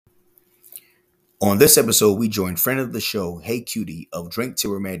On this episode, we join friend of the show, Heycutie of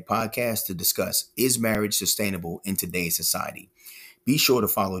DrinktilwereMarried Podcast to discuss, is marriage sustainable in today's society? Be sure to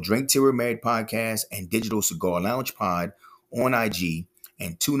follow DrinktilwereMarried Podcast and Digital Cigar Lounge Pod on IG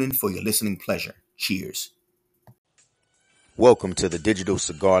and tune in for your listening pleasure. Cheers. Welcome to the Digital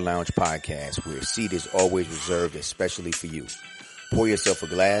Cigar Lounge Podcast, where a seat is always reserved especially for you. Pour yourself a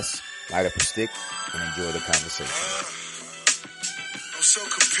glass, light up a stick, and enjoy the conversation. I'm so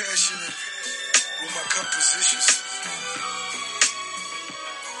compassionate with my compositions.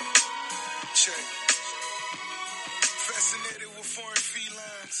 Check. Fascinated with foreign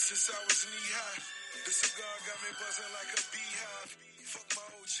felines since I was knee high. The cigar got me buzzing like a beehive. Fuck my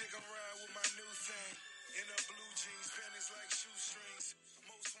old chick, I'm riding with my new thing. In her blue jeans, panties like shoestrings.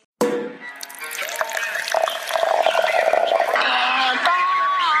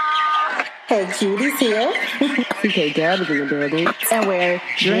 Heycutie's here. CK Dub is in the building. And we're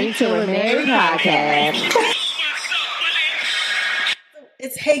Drink Till We're Married Podcast.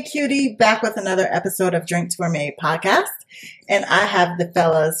 It's Heycutie back with another episode of Drink Till We're Married Podcast. And I have the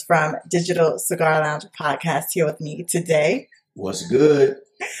fellas from Digital Cigar Lounge Podcast here with me today. What's good?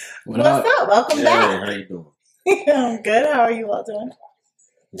 What's up? Welcome back. How you doing? I'm good. How are you all doing?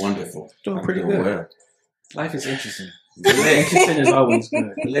 Wonderful. Doing pretty good. Well. Life is interesting. Interesting is always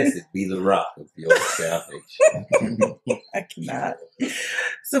good. Blessed be the rock of your salvation. I cannot.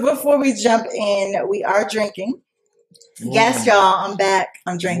 So before we jump in, we are drinking. Yes, y'all, I'm back.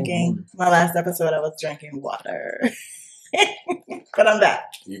 I'm drinking. My last episode, I was drinking water. But I'm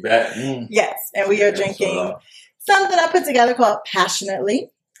back. You back? Yes, and we are drinking something I put together called Passionately.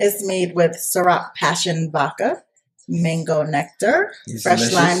 It's made with Ciroc Passion Vodka, mango nectar, It's fresh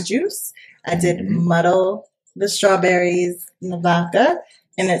delicious. lime juice. I did muddle the strawberries in the vodka,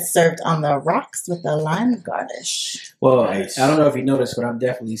 and it's served on the rocks with a lime garnish. Well, Nice. I don't know if you noticed, but I'm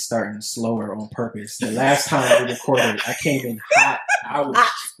definitely starting slower on purpose. The last time we recorded, I came in hot. I was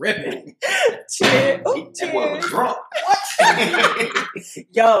tripping. Cheers. Oh, That boy was cheers. drunk.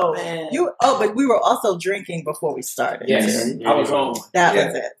 Yo, Man. but we were also drinking before we started. Yes, too. I was on. That Yeah.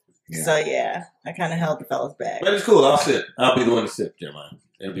 was it. Yeah. So yeah, I kind of held the fellas back. But it's cool. I'll sip. I'll be the one to sip, Jeremiah.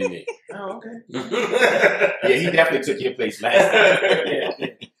 It'll be me. Oh, okay. Yeah, he definitely took your place last time.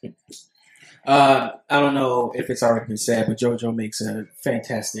 I don't know if it's already been said, but JoJo makes a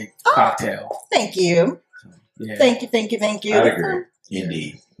fantastic cocktail. Thank you. Yeah, Thank you. I agree.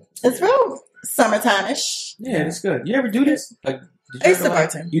 Indeed. It's real summertime-ish. yeah, it's good. You ever do this? Like, did I used to ever, like-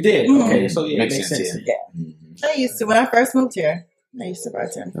 bartend. You did? Mhm. Okay, so yeah, Makes it makes sense, sense. Mm-hmm. I used to when I first moved here. I used to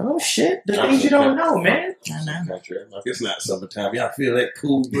bartend. Oh shit! The things you don't know, man. I know. Contrary. Like, it's not summertime. Y'all feel that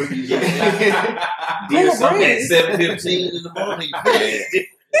cool breeze? Cool Did something breeze. at 7:15 in the morning.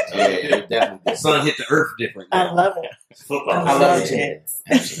 Yeah, definitely. The sun hit the earth different. I now. love it. It's football. I love love it.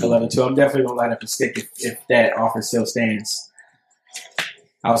 it. I love it too. I'm definitely gonna light up a stick if that offer still stands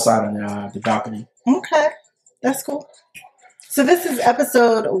outside on the balcony. Okay, that's cool. So this is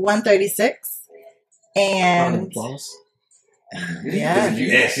episode 136, Round of and applause. yeah, If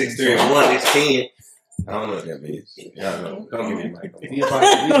you add 6, 3, and 1, it's 10. I don't know what that means. Don't give me the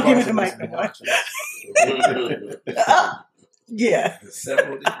microphone. Don't give me the microphone. Yeah.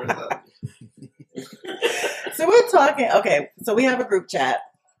 Several different levels. So we're talking. Okay, so we have a group chat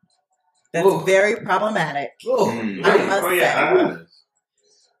that's Ooh. very problematic. Mm. I must Roll your say. eyes.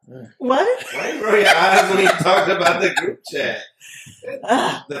 What? Why you roll your eyes when you talk about the group chat?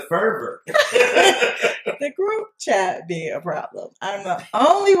 Ah, The fervor. the group chat be a problem. I'm the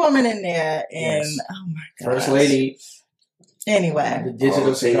only woman in there, and Yes. oh my god, First lady, Anyway, the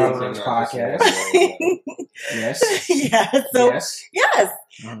Digital Cigar Lounge Podcast. Yes. yeah. So Yes. yes.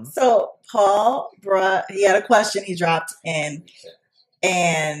 Mhm. So Paul he had a question he dropped in,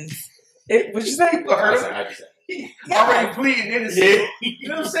 and what'd you say? Already pleading innocent. You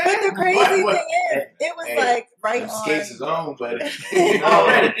know what I'm saying? But the crazy thing is, it was Hey, like right Them skates is on. on, buddy.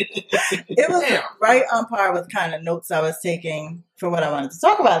 Already. It was Damn. right on par with kind of notes I was taking for what I wanted to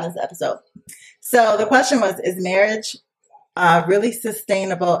talk about in this episode. So the question was: Is marriage really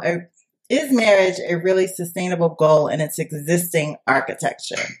sustainable? Or is marriage a really sustainable goal in its existing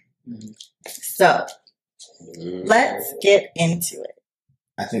architecture? Mhm. So let's get into it.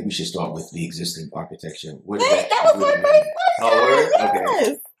 I think we should start with the existing architecture. What Hey, that was my really first mean? question. Oh, word? Yes.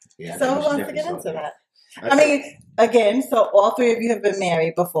 Okay. Yeah, I So think who we should wants to definitely get start into there. that? I mean, again, so all three of you have been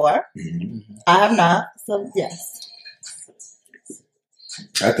married before. Mhm. I have not. So yes.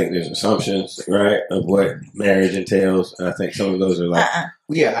 I think there's assumptions, right, of what marriage entails. And I think some of those are like,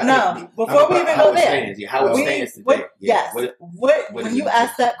 Yeah. No, before we even go there. How it We- stands today. what- Yeah. yes. what When is you it?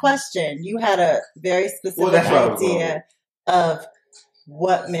 asked that question, you had a very specific Well, that's what I was going idea of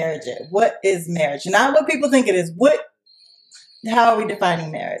what marriage is. What is marriage? Not what people think it is. How are we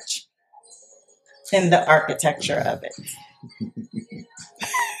defining marriage in the architecture of it?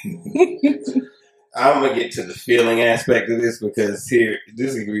 I'm gonna get to the feeling aspect of this because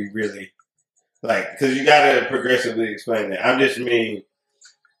this is gonna be really because you gotta progressively explain that. I'm just mean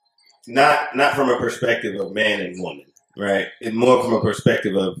not from a perspective of man and woman, right? It's more from a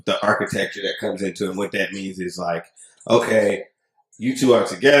perspective of the architecture that comes into it. And what that means is okay, you two are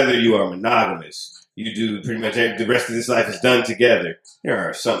together, you are monogamous. You do pretty much the rest of this life is done together. There are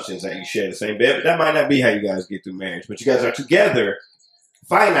assumptions that you share the same bed, but that might not be how you guys get through marriage. But you guys are together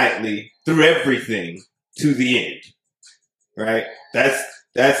finitely through everything to the end, right? That's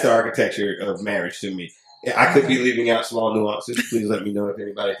the architecture of marriage to me. I could be leaving out small nuances. Please let me know if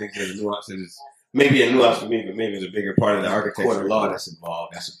anybody thinks there's a nuance that is maybe a nuance for me, but maybe it's a bigger part of the architecture. Court of law that's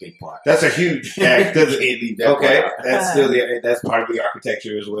involved. That's a big part. That's a huge act. That's still that's part of the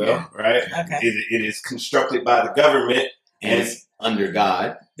architecture as well, right? Okay. It is constructed by the government and it's under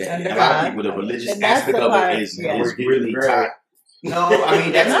God. Under a lot God. of people, the religious And that's aspect the of part, it is yeah. really tight. No, I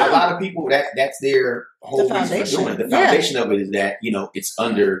mean that's a lot of people. That's their whole reason for doing it. The foundation of it is that it's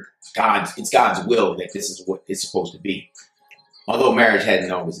under God's will that this is what it's supposed to be. Although marriage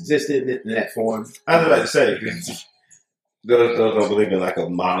hadn't always existed in that form. I was about to say, those don't believe in like a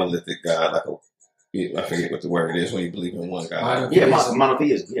monolithic God, I forget what the word is when you believe in one God.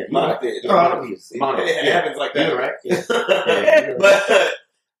 Monotheism. Yeah, monotheism. It happens like that, right? Yeah. But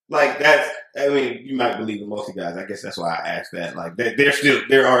you might believe in multi gods. I guess that's why I asked that.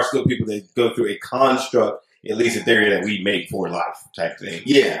 There are still people that go through a construct, at least a theory that we make for life type thing.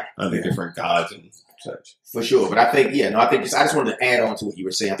 Yeah, under different gods and such. For sure, but I think I just wanted to add on to what you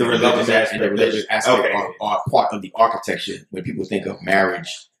were saying. The religious aspect are part of the architecture. When people think of marriage,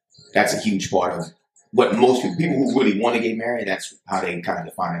 that's a huge part of what most people who really want to get married. That's how they kind of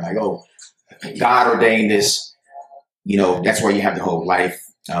define it. God ordained this. That's where you have the whole life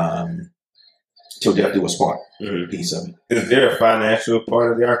till death do us part piece of it. Is there a financial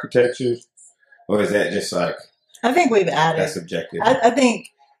part of the architecture, or is that just I think we've added. That's subjective. I think.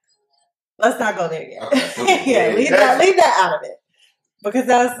 Let's not go there yet. Okay. Leave that out of it. Because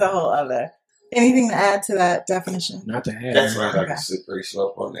that's the whole other. Anything to add to that definition? Not to add. That's why a slippery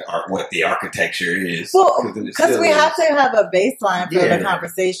slope on what the architecture is. Well, because we have to have a baseline for the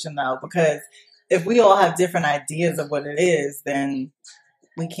conversation, though. Because if we all have different ideas of what it is, then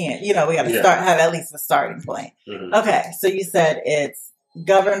we can't. We got to have at least a starting point. Mm-hmm. Okay, so you said it's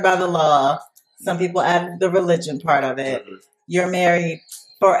governed by the law. Some people add the religion part of it. Mm-hmm. You're married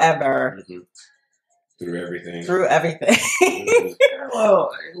forever. Mm-hmm. Through everything. Mm-hmm.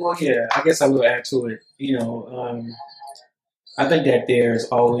 well, yeah. I guess I will add to it. I think that there's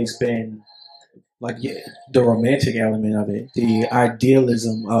always been the romantic element of it, the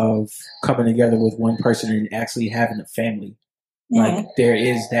idealism of coming together with one person and actually having a family. Mm-hmm. There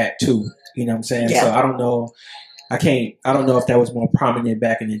is that too. You know what I'm saying? Yeah. So I don't know. I don't know if that was more prominent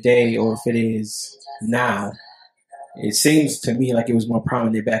back in the day or if it is now. It seems to me like it was more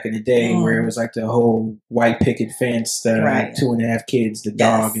prominent back in the day where it was the whole white picket fence, the 2.5 kids, the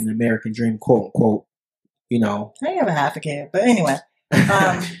dog, and the American dream, quote unquote, I have a half a kid, but anyway. One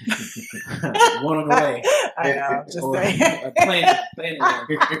on the way. I know, just saying. Planning a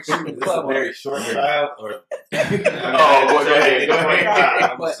very short child or go ahead.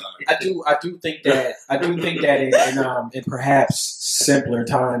 But I do think that in perhaps simpler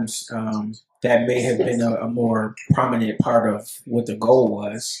times, that may have been a more prominent part of what the goal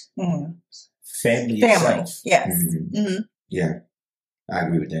was. Mm-hmm. Family itself. Yes. Mm-hmm. Mm-hmm. Yeah, I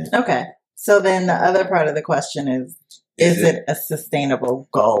agree with that. Okay. So then the other part of the question is it a sustainable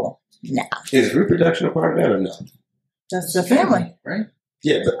goal now? Is reproduction a part of that or no? Just the family, right?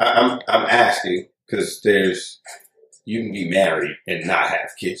 Yeah, but I'm asking because you can be married and not have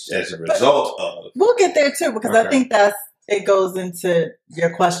kids as a result of. We'll get there too because I think it goes into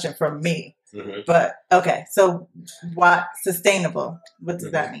your question from me. Mm-hmm. But okay, so what sustainable? What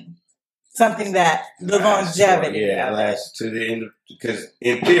does that mean? Something that the longevity. Lasts to the end. Because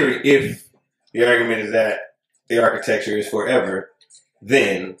in theory, if the argument is that the architecture is forever,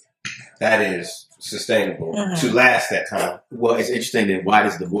 then that is sustainable to last that time. Well, it's interesting that why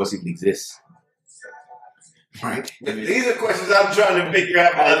does divorce even exist? Right. These are questions I'm trying to figure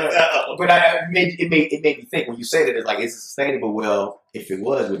out myself. But it made me think when you say that it's is it sustainable? Well, if it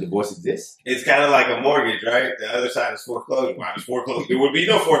was, would divorce exist? It's kind of like a mortgage, right? The other side is foreclosure. Why is foreclosure? There would be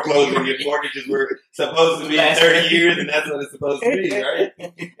no foreclosure if mortgages were supposed to be 30 years, and that's what it's supposed to be, right?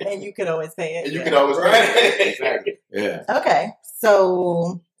 And you could always pay it. And you could always pay it. Exactly. Yeah. Okay.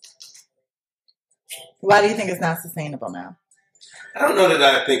 So, why do you think it's not sustainable now? I don't know that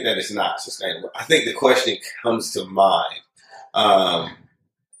I think that it's not sustainable. I think the question comes to mind, and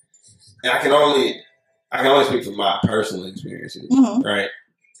I can only speak from my personal experiences, right?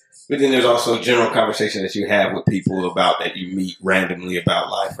 But then there's also general conversation that you have with people about that you meet randomly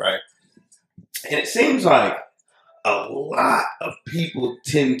about life, right? And it seems like a lot of people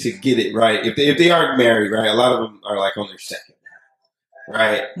tend to get it right if they are married, right? A lot of them are like on their second,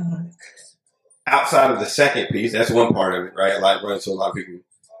 right? Outside of the second piece, that's one part of it, right? So a lot of people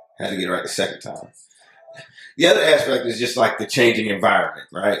had to get it right the second time. The other aspect is just like the changing environment,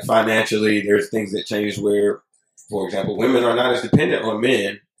 right? Financially, there's things that change where, for example, women are not as dependent on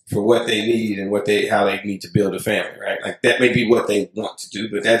men for what they need and how they need to build a family, right? Like that may be what they want to do,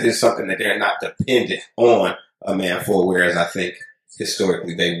 but that is something that they're not dependent on a man for, whereas I think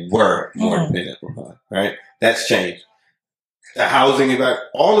historically they were more dependent upon, right? That's changed. The housing,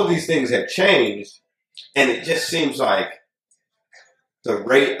 all of these things have changed, and it just seems like the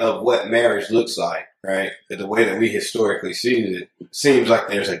rate of what marriage looks like, right? The way that we historically see it, seems like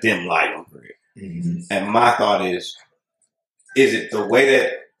there's a dim light over it. And my thought is it the way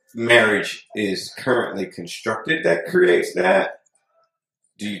that marriage is currently constructed that creates that?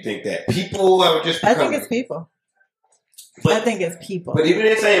 Do you think that people are just becoming... I think it's people. But even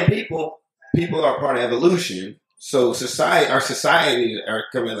in saying people are part of evolution. So our society are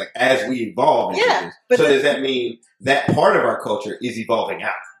coming like as we evolve into this. So does that mean that part of our culture is evolving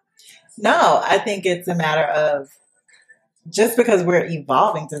out? No, I think it's a matter of just because we're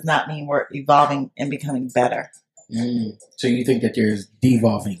evolving does not mean we're evolving and becoming better. So you think that there's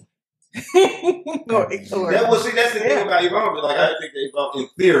devolving? That's the thing about evolving. Like I think in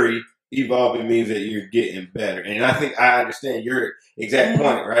theory, evolving means that you're getting better. And I think I understand your exact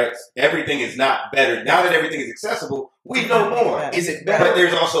point, right? Everything is not better. Now that everything is accessible, we know more. Is it better? But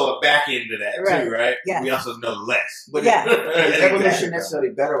there's also a back end to that too, right? Yes. We also know less. But is evolution necessarily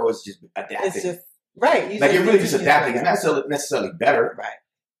better or is it just adapting? It's just, right. Like you're really just adapting. It's not necessarily better. Right.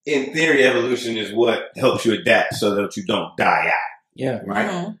 In theory, evolution is what helps you adapt so that you don't die out. Yeah.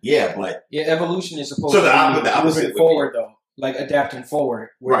 Right? Yeah, but... Yeah, evolution is supposed to be the opposite moving forward, though. Like adapting forward.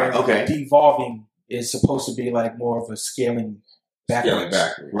 Whereas devolving is supposed to be like more of a scaling backwards.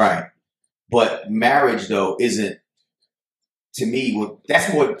 Right. But marriage, though, isn't, to me,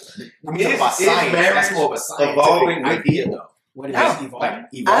 that's more... When we talk about science, that's more of a scientific idea, though. What is evolving? Like,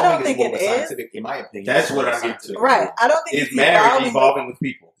 evolving I don't think is more it scientific, in my opinion. That's what I'm into. Right. I don't think it's marriage evolving with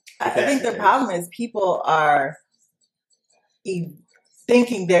people. I think the problem is people are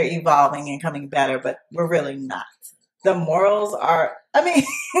thinking they're evolving and coming better, but we're really not. The morals are,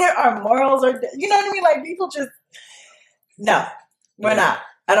 our morals are, you know what I mean? Like people just, no, we're not.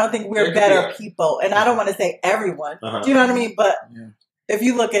 I don't think we're better people. And I don't want to say everyone. Do you know what I mean? But if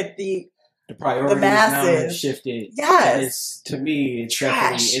you look at the priorities, the masses now have shifted. Yes. To me, it's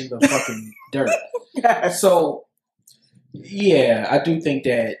definitely in the fucking dirt. So, yeah, I do think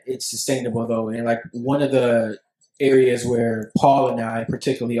that it's sustainable though. And like one of the areas where Paul and I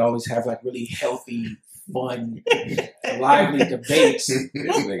particularly always have like really healthy, fun, lively debates.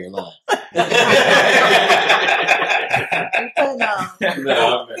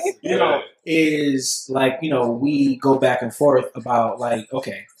 Is like, we go back and forth about like,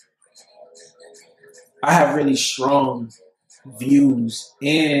 okay, I have really strong views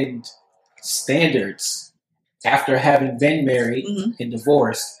and standards after having been married and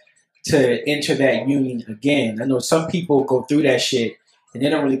divorced to enter that union again. I know some people go through that shit and they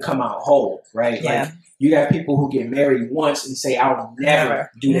don't really come out whole, right? Yeah. Like you got people who get married once and say, I'll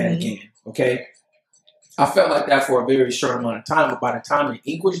never do that again. Okay. I felt like that for a very short amount of time, but by the time the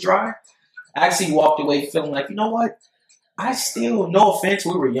ink was dry, I actually walked away feeling like, you know what? I still, no offense,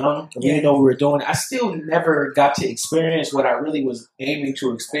 we were young, we didn't know what we were doing. I still never got to experience what I really was aiming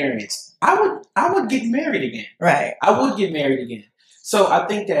to experience. I would get married again. Right. I would get married again. So I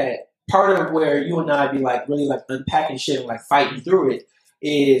think that part of where you and I be like really like unpacking shit and like fighting through it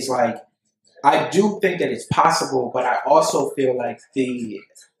is like, I do think that it's possible, but I also feel like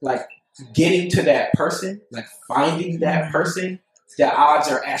getting to that person, like finding that person, the odds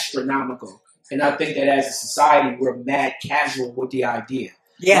are astronomical. And I think that as a society, we're mad casual with the idea.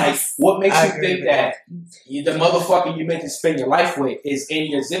 Yes. Like, what makes you think that the motherfucker you meant to spend your life with is in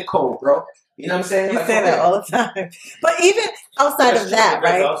your zip code, bro? You know what I'm saying? You say that all the time. But even outside of that,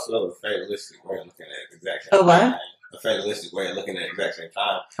 right? That's also a fatalistic way of looking at it exact same time. A fatalistic way of looking at it exact same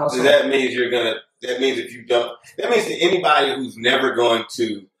time. So that means that means that anybody who's never going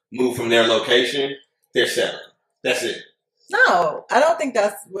to move from their location, they're settling. That's it. No, I don't think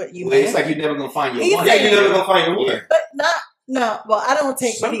that's what you meant. It's like you're never going to find your one. Yeah, you're never going to find your one. But No, well, I don't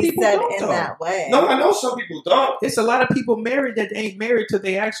take Some what he people said don't, in though. that way. No, I know some people don't. It's a lot of people married that ain't married to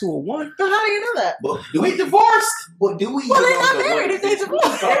the actual one. So how do you know that? But We divorced. But do we? Well, even they're know not the married one- if they we be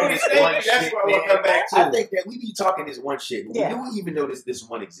divorced. talking this one That's shit, why we'll man. come back to I it. think that we be talking this one shit. But Yeah. do we even know this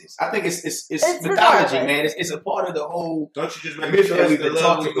one exists? I think it's It's mythology, regardless. man. It's a part of the whole. Don't you just make Mission sure that that's we've the been love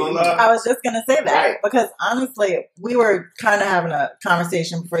talking we gonna about. love? I was just gonna say that Right. because honestly, we were kind of having a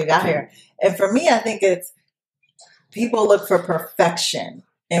conversation before you got here, and for me, I think it's people look for perfection,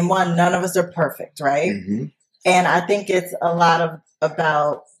 and one, none of us are perfect, right? Mm-hmm. And I think it's a lot of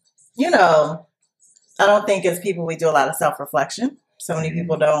about, I don't think as people we do a lot of self-reflection. So many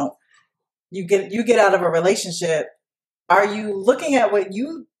people don't. You get out of a relationship. Are you looking at what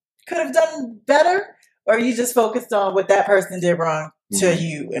you could have done better, or are you just focused on what that person did wrong to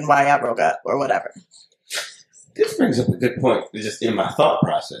you and why I broke up or whatever? This brings up a good point, just in my thought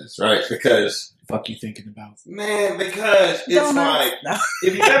process, right? Because, Fuck you thinking about? man, because it's Donuts? like, No.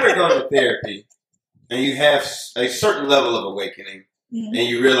 if you've ever gone to therapy and you have a certain level of awakening Mhm. and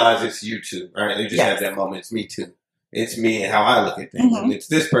you realize it's you too, right? You just Yes. have that moment, it's me too. It's me and how I look at things. Mhm. And it's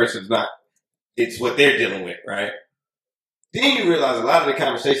this person's not, it's what they're dealing with, right? Then you realize a lot of the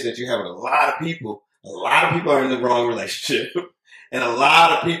conversations that you have with a lot of people are in the wrong relationship. And a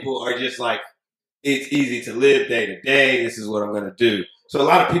lot of people are just like, it's easy to live day to day. This is what I'm going to do. So a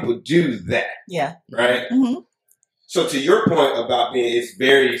lot of people do that, Yeah. right? hmm So to your point about being,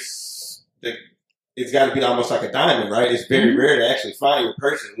 it's got to be almost like a diamond, right? It's very rare to actually find your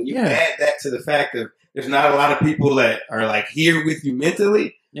person. When you Yeah. add that to the fact of there's not a lot of people that are like here with you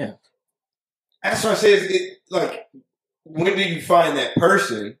mentally. Yeah. That's what I say. Like, when do you find that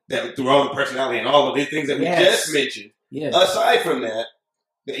person that through all the personality and all of these things that we Yes. just mentioned, Yeah. aside from that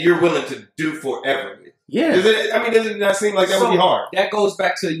you're willing to do forever with? Yeah. Does it not seem like that would be hard? That goes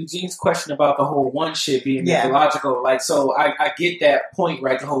back to Eugene's question about the whole one shit being Yeah. mythological. Like, so I get that point,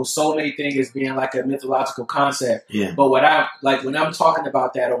 right? The whole soulmate thing is being like a mythological concept. Yeah. But when I'm talking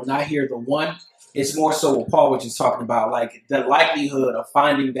about that, or when I hear the one, it's more so what Paul was just talking about, like the likelihood of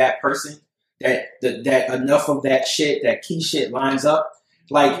finding that person that enough of that shit, that key shit lines up.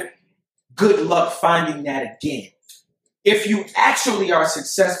 Like, good luck finding that again. If you actually are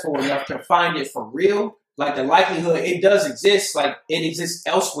successful enough to find it for real, like the likelihood, it does exist, like it exists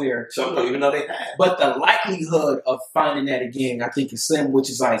elsewhere. Some don't even know they have. But the likelihood of finding that again, I think is slim, which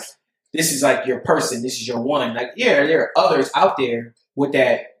is like, this is like your person, this is your one. Like, yeah, there are others out there with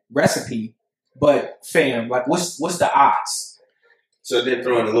that recipe, but fam, like what's the odds? So then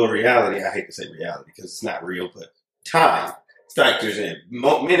throwing a little reality, I hate to say reality because it's not real, but time factors in,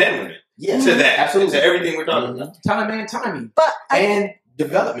 men and women, Yeah. to that, Absolutely. to everything we're talking about. Time and timing. But And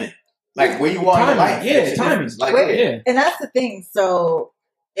development, like where you are in your Timing, life. yeah, It's timing. different. Like, Wait. yeah. Yeah. and that's the thing. So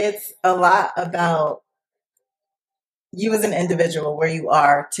it's a lot about you as an individual, where you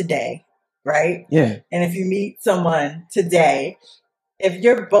are today, right? Yeah. And if you meet someone today, if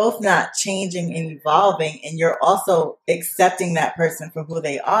you're both not changing and evolving and you're also accepting that person for who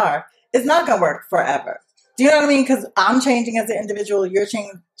they are, it's not going to work forever. Do you know what I mean? Because I'm changing as an individual, you're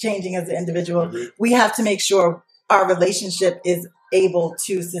changing as an individual. Mhm. We have to make sure our relationship is able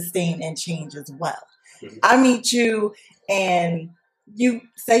to sustain and change as well. Mhm. I meet you and you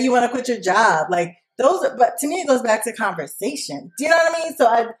say you want to quit your job. Like but to me, it goes back to conversation. Do you know what I mean? So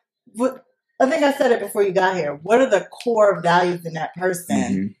I think I said it before you got here. What are the core values in that person?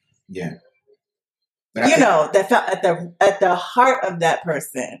 Mhm. Yeah. But I You think- know, that at the heart of that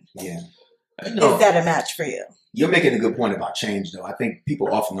person, Yeah. is that a match for you? You're making a good point about change, though. I think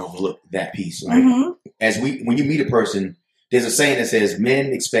people often overlook that piece, right? Mm-hmm. When you meet a person, there's a saying that says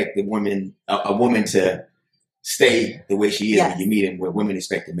men expect a woman to stay the way she is Yes. when you meet him, where women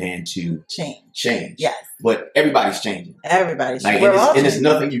expect a man to change. Yes. But everybody's changing. Everybody's Like, we're all and there's changing.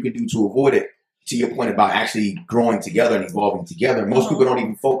 nothing you can do to avoid it. To your point about actually growing together and evolving together, most people don't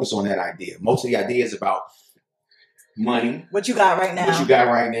even focus on that idea. Most of the idea is about money, What you got right now? what you got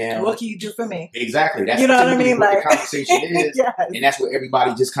right now. What can you do for me? Exactly. That's You know what I typically mean? what Like the conversation is. yes. And that's where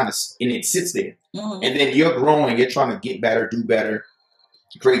everybody just kind of, and it sits there. Mhm. And then you're growing, you're trying to get better, do better,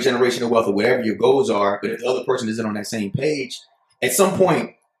 create generational wealth or whatever your goals are. But if the other person isn't on that same page, at some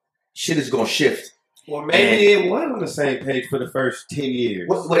point, shit is going to shift. Well, maybe it was on the same page for the first 10 years.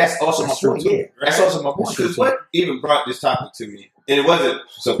 Well, that's also That's my true, point. too, Yeah, right? that's also my point. Because what even brought this topic to me, and it wasn't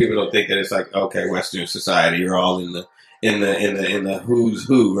so people don't think that it's like, okay, Western society, you're all in the who's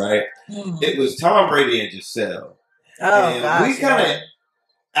who, right? Mhm. It was Tom Brady and Giselle. Oh and gosh. we kind of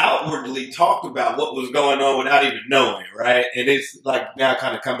outwardly talked about what was going on without even knowing, right? And it's like now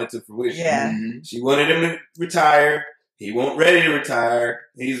kind of coming to fruition. Yeah. Mhm. She wanted him to retire. He won't ready to retire.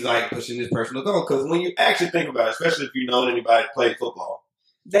 He's like pushing his personal goal. Because when you actually think about it, especially if you know anybody that played football,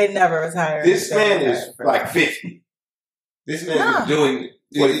 they never retire. This man is like 50. This man is doing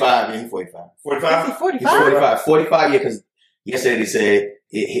 45. Yeah, 45. 45? He's 45? He's 45. 45, yeah, because yesterday they said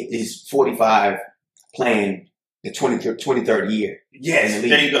he's 45 playing the 23rd year. Yes, in the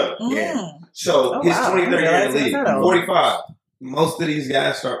league. there you go. Yeah. So his 23rd year in the league. That 45. Most of these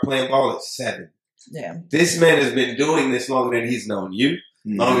guys start playing ball at 7. Yeah. This man has been doing this longer than he's known you.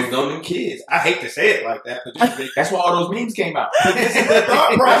 Longer than he's known them kids. I hate to say it like that, but that's why all those memes came out. But this is the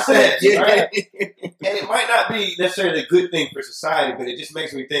thought process, right? And it might not be necessarily a good thing for society, but it just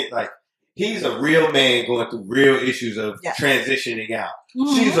makes me think like he's a real man going through real issues of transitioning out.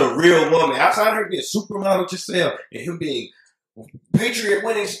 She's a real woman. Outside her being supermodel Giselle and him being Patriot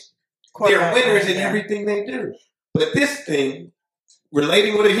winning, they're winners in everything they do. But this thing,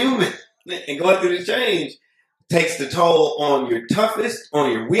 relating with a human and going through the change, takes the toll on your toughest,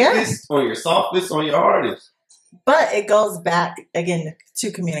 on your weakest, on your softest, on your hardest. But it goes back again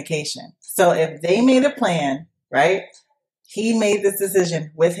to communication. So if they made a plan, right? He made this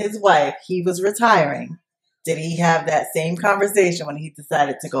decision with his wife. He was retiring. Did he have that same conversation when he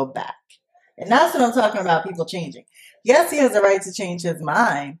decided to go back? And that's what I'm talking about, people changing. Yes, he has the right to change his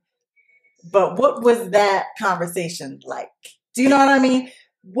mind. But what was that conversation like? Do you know what I mean?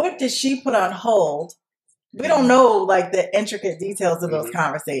 What did she put on hold? We don't know like the intricate details of those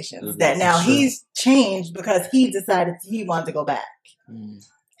conversations that now he's changed because he decided he wanted to go back.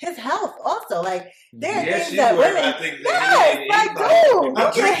 His health also, like there are things that women, I'm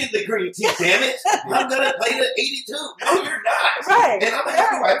drinking the green tea, damn it. I'm gonna play the 82. No, you're not. Right. And I'm gonna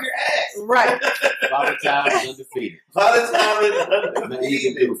have to wipe your ass. Right. Father Time is undefeated. Father Time is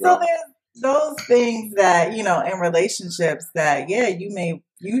undefeated. So there's those things that, you know, in relationships that,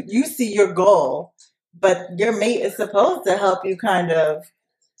 you see your goal, but your mate is supposed to help you kind of,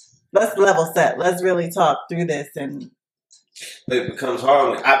 let's level set. Let's really talk through this. But it becomes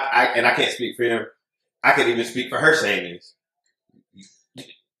hard. I can't speak for him. I can even speak for her saying this.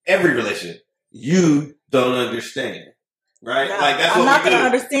 Every relationship, you don't understand. Right? No, like that's I'm what not we do. going to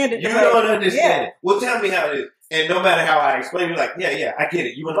understand it. You don't understand it. Well, tell me how it is. And no matter how I explain, you're like, yeah, I get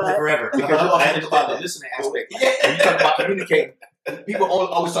it. You want to live forever. Because you also think about the listening aspect. When you talk about communicating, people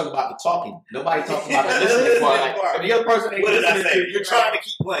always talk about the talking. Nobody talks about the listening part. Like, the other person ain't listening to you. You're trying to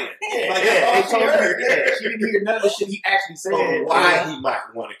keep playing. She didn't hear none of the shit he actually said. Why he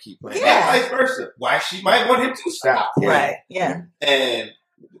might want to keep playing. Yeah. And vice versa. Why she might want him to stop playing. Right. Yeah. And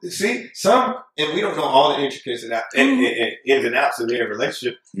see, and we don't know all the intricacies and ins and outs of their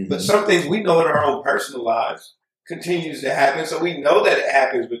relationship, but some things we know in our own personal lives continues to happen. So we know that it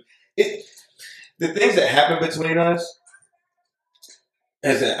happens, but the things that happen between us,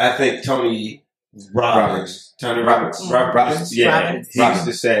 as I think Tony Robbins, he used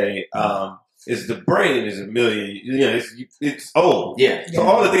to say, is the brain is a million, it's old. Yeah. So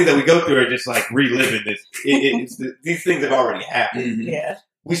all the things that we go through are just like reliving this. These things have already happened. Yeah.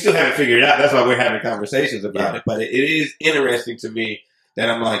 We still haven't figured it out. That's why we're having conversations about it. But it is interesting to me that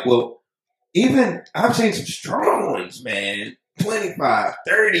I'm like, well, even I've seen some strong ones, man. 25,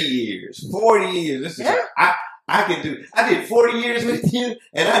 30 years, 40 years. This is I did 40 years with you,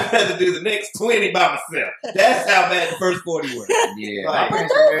 and I'd rather do the next 20 by myself. That's how bad the first 40 were. Yeah. My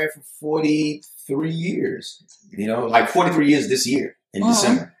parents been married for 43 years. Like 43 years this year in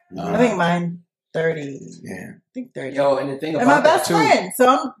December. I think mine 30. Yeah. I think 30. Yo, and the thing about and my that best too, friend. So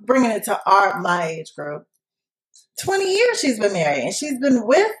I'm bringing it to my age group. 20 years she's been married, and she's been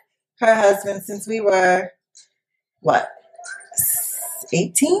with her husband since we were,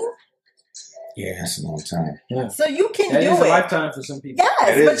 18? Yeah, that's a long time. Yeah. So you can that do is it. a lifetime for some people.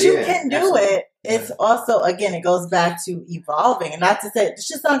 Yes, but you can do absolutely. it. It's also, again, it goes back to evolving. And not to say, it's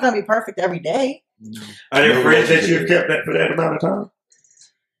just not going to be perfect every day. Are there friends that you've kept that for that amount of time?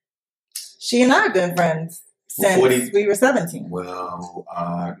 She and I have been friends since we were 17. Well,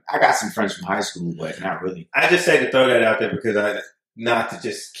 I got some friends from high school, but not really. I just say to throw that out there because not to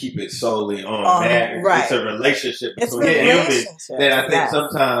just keep it solely on marriage. Right. It's a relationship It's between humans that I think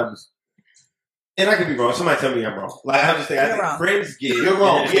sometimes, and I could be wrong. Somebody tell me I'm wrong. Like I'm just saying, I think friends get You're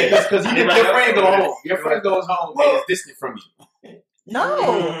wrong. Yeah, because your friend goes home. Your friend goes home and is distant from you.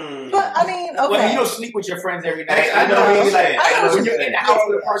 No, but I mean, okay. Well, you don't sleep with your friends every night. I know what you're saying. When you're in the house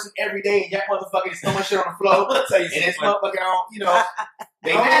with a person every day and that motherfucker is throwing shit on the floor, and this motherfucker on,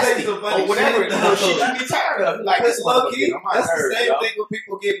 they nasty or whatever. Shit you get tired of. Like this low key. That's the same thing when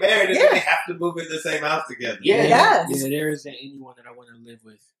people get married and then they have to move in the same house together. Yeah. Yes. Yeah, there isn't anyone that I want to live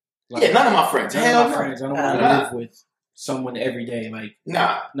with. Like, none of my friends. None of my friends. I don't want to live with someone every day. Like,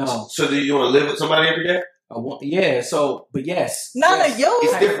 nah. No. So do you want to live with somebody every day? Yeah. So, but yes, None of you.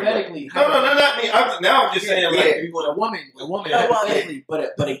 It's different. Hypothetically, No, not me. Now I'm just saying, like, a woman, hypothetically.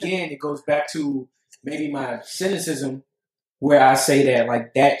 But again, it goes back to maybe my cynicism, where I say that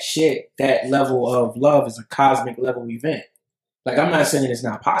like that shit, that level of love is a cosmic level event. Like I'm not saying it's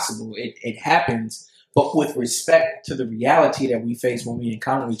not possible. It happens, but with respect to the reality that we face when we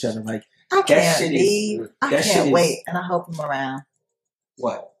encounter each other, like I can't wait, and I hope I'm around.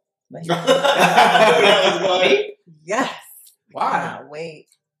 What? Yes. Why? Wait.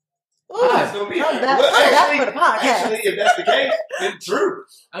 Why? It's gonna be Come back for the podcast. Actually, if that's the case, then true.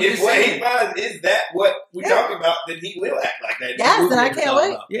 If what he finds is that what we talking about, then he will act like that. Yes, and I can't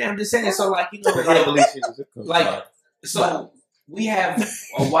wait. Yeah, I'm just saying. So, like, you know, like, so we have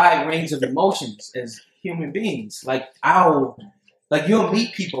a wide range of emotions as human beings. Like, you'll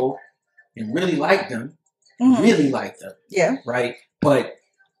meet people and really like them, Yeah. right? But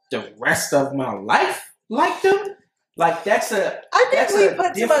the rest of my life, like them. Like I think we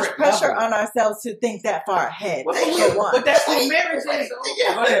put too much pressure level on ourselves to think that far ahead. But that's what marriage is. It is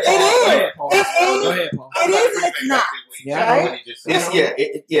and it's not. Right?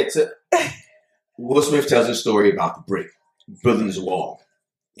 Will Smith tells a story about the brick building this wall,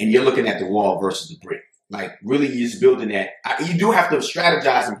 and you're looking at the wall versus the brick. Like really, you're just building that. You do have to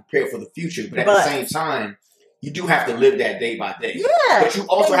strategize and prepare for the future, but at the same time, you do have to live that day by day. Yeah. But you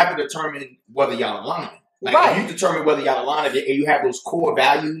also have to determine whether y'all align. Like if you determine whether y'all align and you have those core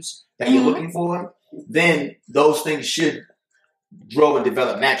values that you're looking for, then those things should grow and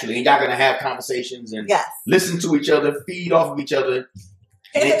develop naturally. And y'all gonna have conversations and listen to each other, feed off of each other,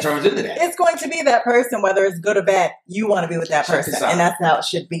 and it turns into that. It's going to be that person, whether it's good or bad. You want to be with that person, and that's how it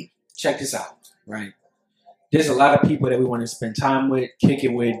should be. Check this out, right? There's a lot of people that we want to spend time with, kick it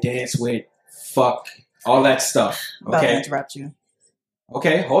with, dance with, fuck, all that stuff. Okay, About to interrupt you.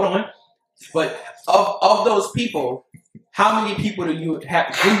 Okay, hold on. But of those people, how many people do you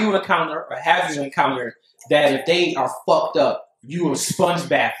encounter or have you encountered that if they are fucked up, you will sponge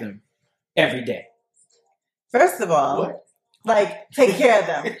bath them every day? First of all, like take care of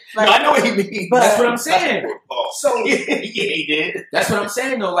them. Like, I know what he means. But that's what I'm saying. So yeah, he did. That's what I'm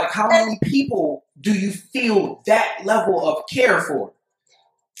saying though. Like how many people do you feel that level of care for?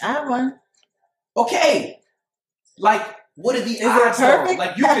 I have one. Okay. Like what are the odds though?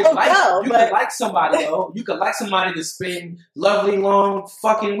 Like you could like somebody though. You could like somebody to spend lovely long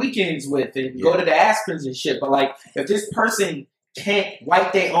fucking weekends with and go to the Aspens and shit. But like if this person can't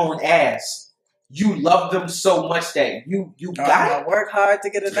wipe their own ass, you love them so much that you gotta work hard to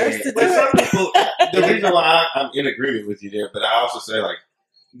get a nurse to do some it. people, the reason why I'm in agreement with you there, but I also say like,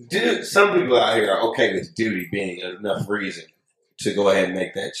 some people out here are okay with duty being enough reason to go ahead and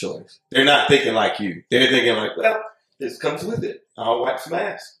make that choice. They're not thinking like you. They're thinking like, well, this comes with it. I'll wipe some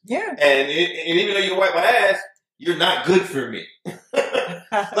ass. Yeah. And even though you wipe my ass, you're not good for me.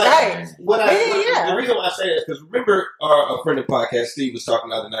 Right. The reason why I say that is because remember a friend of the podcast, Steve, was talking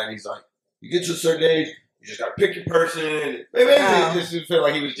the other night. He's like, you get to a certain age, you just gotta pick your person. It just felt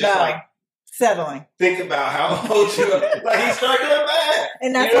like he was just like settling. Think about how old you are. Like he started doing math.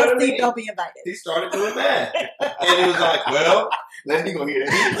 And that's why Steve don't be invited. He started doing math. And it was like, well, let me go hear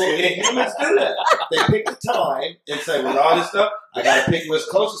that. People and humans do that. They pick the time and say, with all this stuff, I gotta pick what's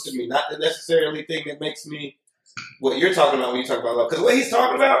closest to me, not the necessarily thing that makes me what you're talking about when you talk about love. Because what he's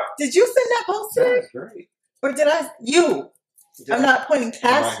talking about. Did you send that post today? That's great. Or did I? I'm not pointing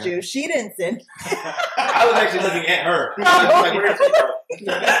past you. She didn't send. I was actually looking at her. I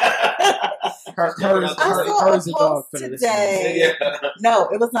saw a post today. No,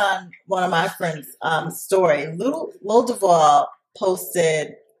 it was on one of my friends' story. Lil Duval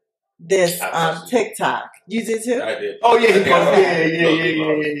posted this TikTok. You did too? I did. Oh yeah.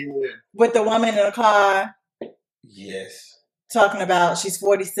 With the woman in the car. Yes. Talking about she's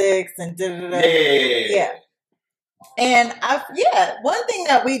 46 and Yeah. And one thing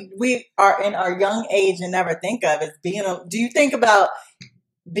that we are in our young age and never think of is do you think about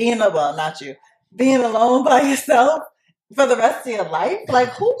being alone by yourself for the rest of your life? Like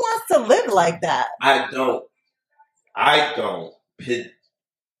who wants to live like that? I don't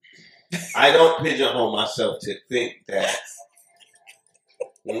pigeonhole myself to think that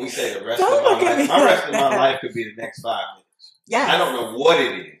when we say the rest of my life, my rest of my life could be the next 5 minutes. Yeah. I don't know what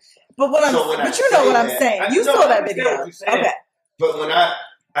it is. But you know what I'm saying. You saw that video. Okay. But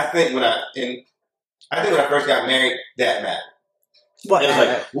I think when I first got married, that mattered. What? It was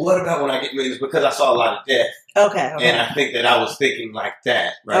like, well, what about when I get married? It's because I saw a lot of death. Okay. And I think that I was thinking like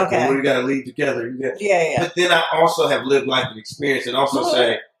that, right? Okay. Well, we got to leave together. Yeah. But then I also have lived life and experience and also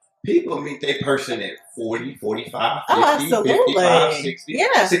say, people meet their person at 40, 45, 50, absolutely. 55, 60,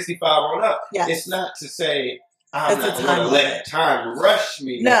 Yeah. 65 on up. Yes. It's not to say I'm It's a not time going to let limit. time rush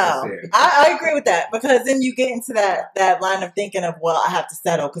me No, necessarily. I agree with that, because then you get into that line of thinking of, well, I have to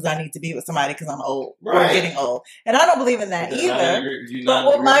settle because I need to be with somebody because I'm old or Right. getting old. And I don't believe in that Because either. you But not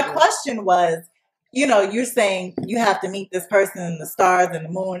what agree my with that? question was, you're saying you have to meet this person, and the stars and the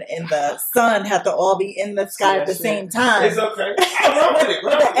moon and the sun have to all be in the sky at the same time. It's okay. I love it.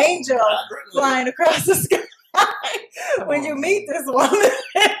 With the angel flying across the sky. When you meet this woman.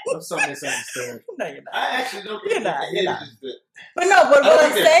 I'm so misunderstood. No, you're not. I actually don't You're think not, it you're not. is the- But no, but I what think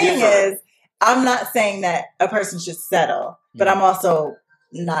I'm they're saying different. is, I'm not saying that a person should settle, but I'm also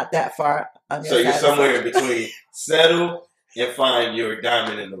not that far on your So you're side. somewhere in between settle and find your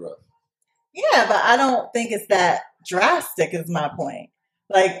diamond in the rough. Yeah, but I don't think it's that drastic, is my point.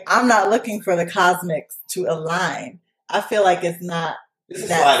 Like, I'm not looking for the cosmics to align. I feel like it's not It's a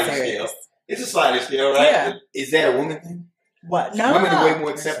that sliding serious. scale. It's a sliding scale, right? Yeah. Is that a woman thing? What? No, Women are way no.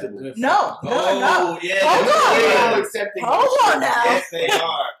 more acceptable. No. Oh, yeah. Hold they're on way now. more accepting. Hold on now. Yes, they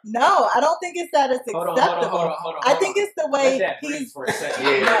are. No, I don't think it's that it's Hold on, acceptable. hold on. I think it's the Let way that breathe he's. for a second.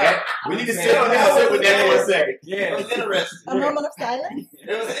 Yeah, that- we need to sit on that. Sit with that for a second. It Yeah. was interesting. A moment of silence. It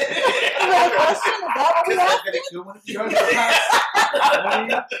was You had a question? Is that what we asked?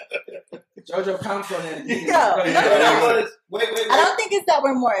 Jojo pounced on that. No. Wait. I don't think it's that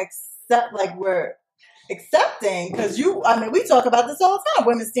we're more we're accepting, because we talk about this all the time.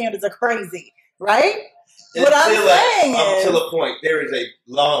 Women's standards are crazy, right? What I'm saying up is, to a point, there is a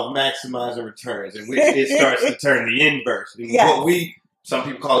law of maximizing returns, in which it starts to turn the inverse. Yes. What some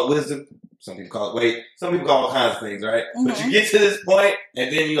people call it wisdom, some people call it weight, some people call all kinds of things, right? But you get to this point,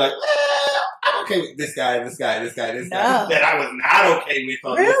 and then you're like, well, I'm okay with this guy, that I was not okay with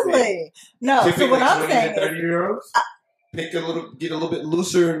on this thing. really? No. So what I'm saying is, 30-year-olds get a little bit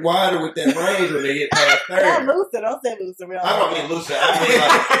looser and wider with that range when they get past 30. not looser. Don't say looser. We don't I don't know mean looser. I mean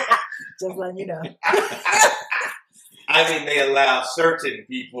like. just letting you know. I mean, they allow certain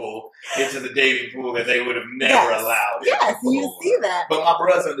people into the dating pool that they would have never Yes. allowed. Yes, before. you see that. But my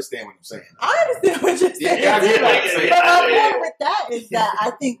brothers understand what I'm saying. I understand what you're saying. Yeah, I get what you're saying. But my Yeah. point with that is that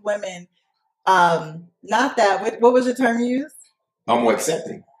I think women, not that. What was your term you used? I'm more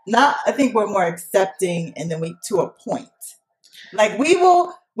accepting. I think we're more accepting, and then to a point. Like we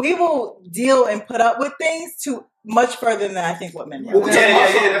will deal and put up with things to much further than I think what men will. Yeah,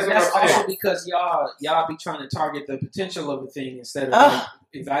 that's what That's I'm saying. also because y'all be trying to target the potential of a thing instead of Ugh,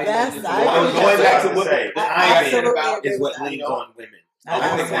 evaluating. I I was agree. going back to That's what what the I irony absolutely about agree is with what that. leans on women. I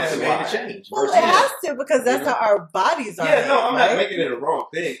I think that's Absolutely. why. Made a change. Well, it has to, because that's how our bodies are. Yeah, no, I'm right? not making it a wrong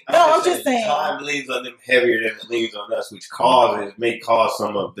thing. No, I'm just saying. time leans on them heavier than it leans on us, which may cause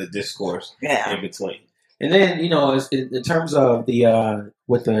some of the discourse Yeah. in between. And then, in terms of the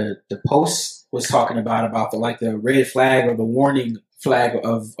what the post was talking about the red flag or the warning flag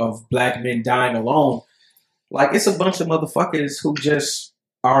of black men dying alone, like it's a bunch of motherfuckers who just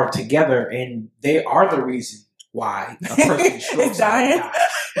are together and they are the reason why a person strokes dying.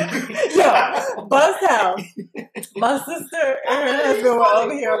 Yo, Buzz House. My sister and her husband were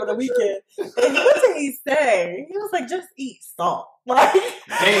over here over the weekend. And what did he say? He was like, just eat salt. Like,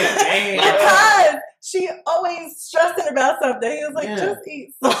 Damn. because she always stressing about something. He was like, Yeah. just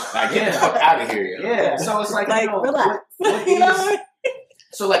eat salt. Like, get the fuck out of here, yo. Yeah, so it's like, Relax. what You know is- what I mean?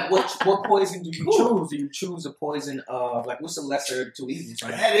 so like what poison do you choose? Do you choose a poison of what's the lesser of two evils?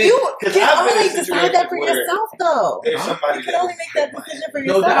 Right? That is- You 'cause can I've been in only decide that for situations where yourself, though. there's somebody You can that only would make that take my decision for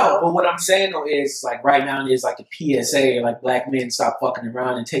No yourself. doubt, but what I'm saying though is like right now there's like a PSA, like black men stop fucking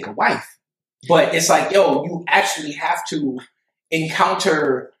around and take a wife. But it's like, yo, you actually have to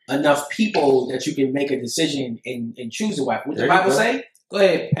encounter enough people that you can make a decision and choose a wife. What the There you Bible go. say? Go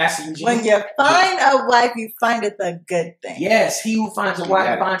ahead, Pastor Eugene. When you find a wife, you find it's a good thing. Yes, he who finds a wife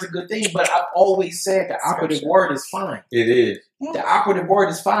got it. finds a good thing. But I've always said the operative word is fine. It is. The operative word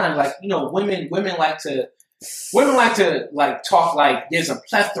is fine. Like, women like to like talk like there's a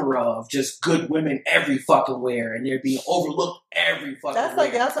plethora of just good women every fucking where, and they're being overlooked every fucking That's where.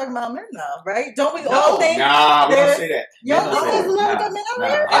 like y'all talking about men, though, right? Don't we No, all think? Nah, we don't There's- say that. You don't Men think say there's a that. lot of Nah, good men out nah,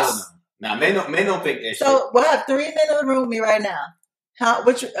 here? hell no. Nah, men don't think that So we'll have 3 men in the room with me right now.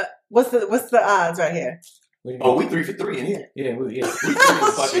 What's the odds right here? What do you shit. Oh, mean? we 3 for 3 in here. Yeah. We 3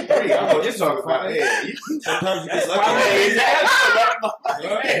 for fucking 3. I know you're talking about. Yeah, Sometimes you that's get lucky.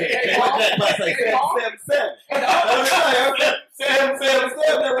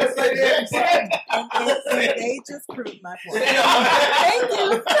 And they just proved my point. Thank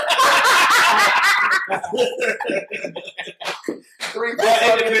you. Well,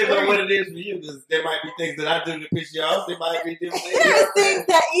 it depends on what it is for you because there might be things that I do to piss you off. There might be different things. There are things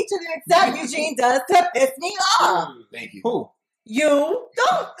that each of you except Eugene does to piss me off. Thank you. Who? You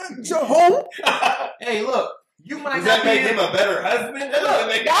don't. Who? Hey, look. You might Does not that make be him a better husband? That doesn't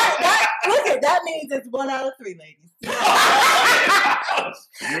make Look at that means it's 1 out of 3, ladies.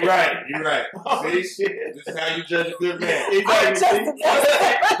 You're right. See, this is how you judge a good man. I'm just the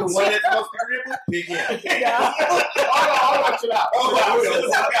best. The one that's most agreeable, pick him. Yeah. Hold on, chill out.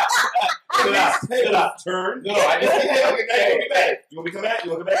 Chill out. Turn. No, I just You want me to come back?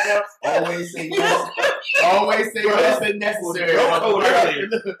 You want to come back now? always say yes. Always say less than necessary.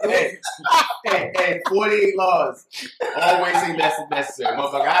 Hey, 48 laws. Always say less than necessary.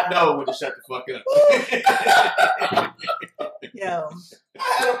 Motherfucker, I know when to shut the fuck up. Yo. I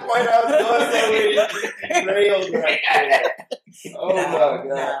had a point I was going railed right there. Oh my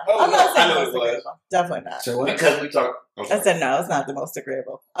God. I'm not saying I know most it was. agreeable. Definitely not. So what? Because we talked. I said no, it's not the most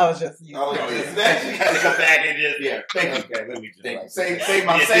agreeable. I was just using Oh, it. you gotta come back and just Thank you. Okay, let me just Thank you. like- Say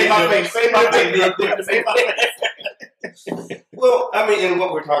my face real quick. Say my face. Well, I mean, and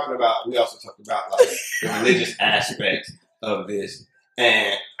what we're talking about, we also talked about like the religious aspect of this,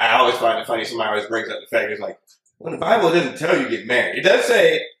 and I always find it funny. Somebody always brings up the fact it's like, well, the Bible doesn't tell you to get married. It does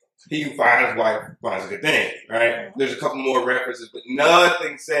say he who finds a wife finds a good thing, right? There's a couple more references, but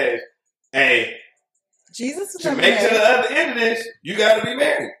nothing says, hey, Jesus is to a make to man. the other end of this, you got to be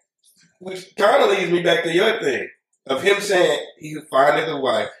married. Which kind of leads me back to your thing of him saying he who findeth a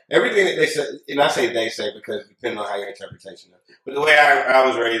wife. Everything that they say, and I say they say because depending on how your interpretation of it. But the way I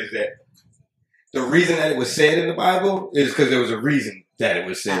was raised is that the reason that it was said in the Bible is because there was a reason that it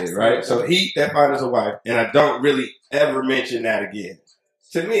was said, right? So he that findeth a wife, and I don't really ever mention that again.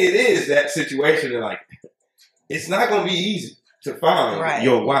 To me, it is that situation that like, it's not going to be easy to find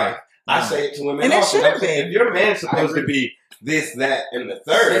your wife. I say it to women And it often. shouldn't be. If your man's supposed to be this, that, and the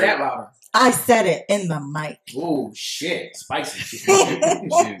third. Say that louder. I said it in the mic. Ooh, shit. Spicy. Shoot.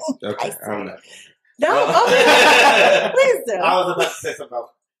 Okay, I'm not. No, okay. Please do. I was about to say something about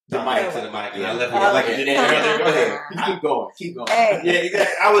the mic to the mic, and I left it like you did earlier. Go ahead. Keep going. Hey. Yeah,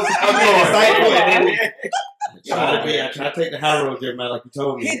 exactly. I was being insightful. I tried to take the high road there, man, like you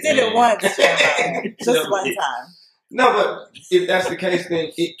told me. He did it once, Jeremiah. Just one time. No, but if that's the case,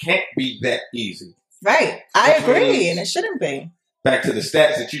 then it can't be that easy. Right. I agree, and it shouldn't be. Back to the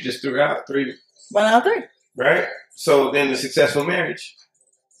stats that you just threw out, 3, 1 out of 3. right? So then the successful marriage,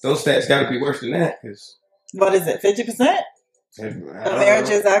 those stats got to be worse than that. Cause What is it? 50% of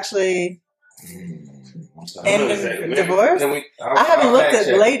marriages actually end in divorce? I haven't looked at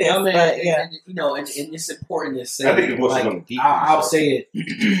the latest, Yeah, man, but yeah. and, you know, and it's important to say. I think divorce is like, on the I'll say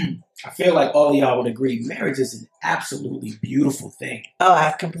it. I feel like all of y'all would agree. Marriage is an absolutely beautiful thing. Oh,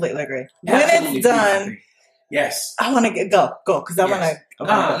 I completely agree. When Absolutely it's done, beautiful thing. Yes. I want to go, because I want Yes. to. No,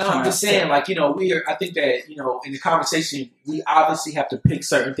 I'm just saying, like, you know, I think that, you know, in the conversation, we obviously have to pick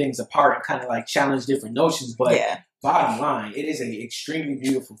certain things apart and kind of like challenge different notions. But Yeah. bottom line, it is an extremely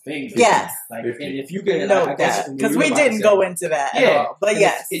beautiful thing. Yes. Like, and if you get, No, I guess, because we didn't go into that at all. But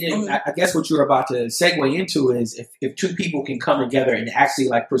yes. I guess what you're about to segue into is if two people can come together and actually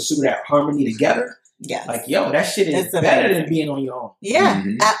like pursue that harmony together, Yes. like, yo, that shit is It's better amazing. than being on your own. Yeah,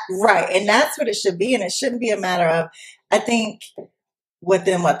 right. And that's what it should be. And it shouldn't be a matter of, I think,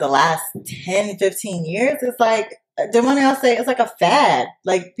 within the last 10, 15 years, it's like, did one of y'all say it's like a fad?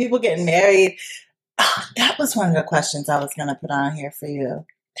 Like people getting married. Oh, that was one of the questions I was going to put on here for you.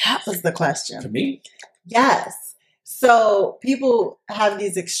 That was the question. For me? Yes. So people have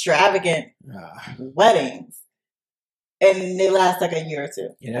these extravagant weddings. And they last like a year or 2.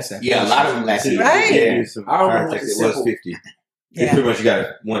 Yeah, that's that. Yeah, a lot of them last year. Right. Yeah, some I remember context, the it was simple- 50. Yeah. Pretty much you got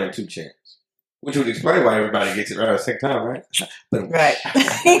a 1 in 2 chance. Which would explain why everybody gets it right the second time, right? Right.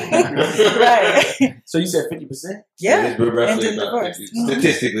 Right. So you said 50%? Yeah. It's roughly And then about divorce. 50.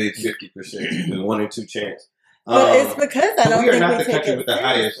 Statistically, it's 50%. There's 1 in 2 chance. But it's because I but don't we are think not we the take country it with the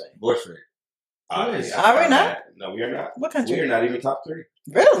highest seriously. divorce rate. Are we not? No, we are not. What country? We are not even top 3.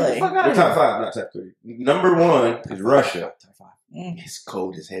 Really? We're top 5, not top 3. Number 1 is Russia. Top 5. It's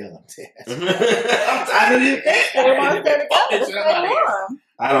cold as hell. I'm telling I mean, you think they want to go? Let's stay warm.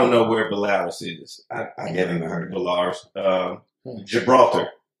 I don't know where Belarus is. I never even heard of Belarus. Gibraltar.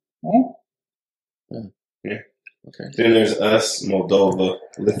 Yeah. Okay. Then there's us, Moldova,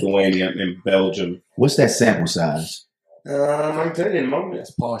 Lithuania, and Belgium. What's that sample size? I'm telling you in a moment.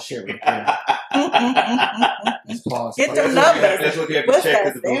 That's Paul shit right there. That's Paul's. Get them Let's numbers. look at What's the check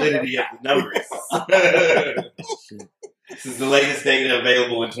that the validity of the numbers. This is the latest data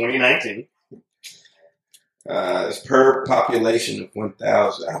available in 2019. It's per population of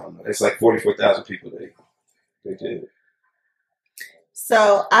 1,000. I don't know. It's like 44,000 people they did.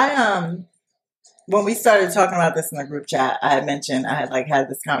 So I when we started talking about this in the group chat, I had mentioned I had had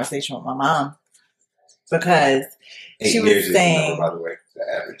this conversation with my mom because 8 she years was saying, is the number, by the way,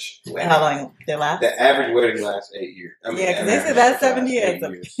 the average. how long they last? The average wedding lasts 8 years. I mean, Yeah, because they said that's 7 years.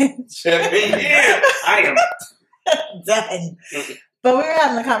 7 years. I am done. But we were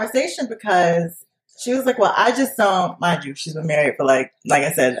having a conversation because she was like, well, I just don't, mind you, she's been married for like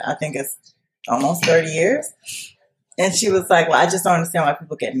I said, I think it's almost 30 years. And she was like, well, I just don't understand why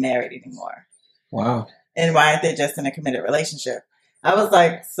people get married anymore. Wow. And why aren't they just in a committed relationship? I was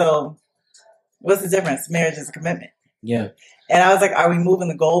like, so what's the difference? Marriage is a commitment. Yeah. And I was like, are we moving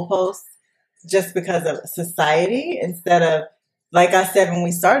the goalposts just because of society instead of, like I said when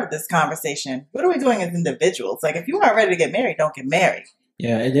we started this conversation, what are we doing as individuals? Like, if you aren't ready to get married, don't get married.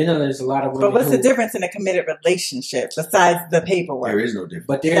 Yeah, and then there's a lot of women. But what's the difference in a committed relationship besides the paperwork? There is no difference.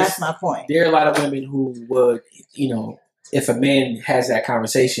 But that's my point. There are a lot of women who would, if a man has that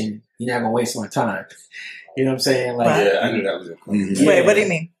conversation, you're not gonna waste my time. You know what I'm saying? Like, yeah, I knew that was a question. Yeah. Wait, what do you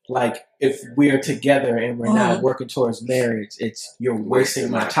mean? Like, if we're together and we're not working towards marriage, you're wasting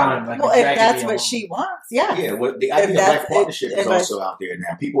my time. Like, well, if that's what she wants, yeah. Yeah, well, the idea of life partnership is also out there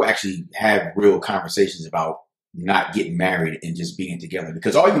now. People actually have real conversations about not getting married and just being together,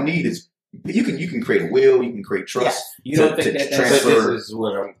 because all you need is you can create a will, you can create trust. You don't think that's transfer. This is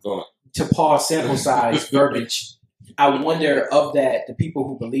what I'm going to Paul sample size verbiage. I wonder of that the people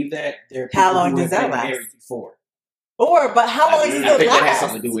who believe that they're people how long who does have that been last? married before. But how long does it last? I think that has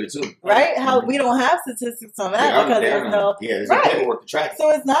something to do with it too, right? How we don't have statistics on that because there's no there's right. no paperwork to track it.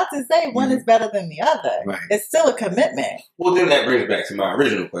 So it's not to say one is better than the other. Right. It's still a commitment. Well, then that brings back to my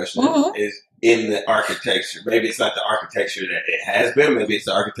original question: is in the architecture. Maybe it's not the architecture that it has been. Maybe it's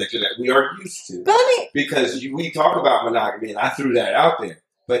the architecture that we are used to. But I mean, because we talk about monogamy, and I threw that out there.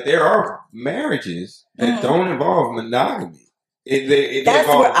 But there are marriages that don't involve monogamy. It that's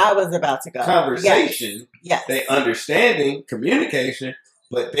where I was about to go. Conversation, yes. They understanding, communication,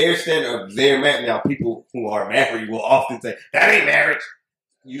 but their standard of their marriage. Now, people who are married will often say, that ain't marriage.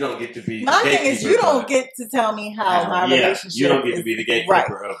 You don't get to be my thing is, you don't get to tell me how my relationship you don't get to be the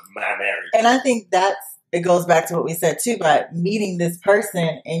gatekeeper of my marriage. And I think it goes back to what we said too, about meeting this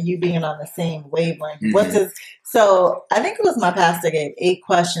person and you being on the same wavelength. So I think it was my pastor gave 8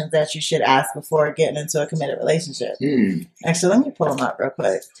 questions that you should ask before getting into a committed relationship. Actually, let me pull them up real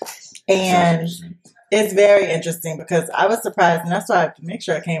quick. And it's very interesting because I was surprised, and that's why I have to make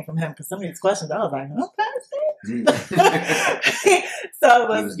sure it came from him, because some of these questions I was like, okay. So it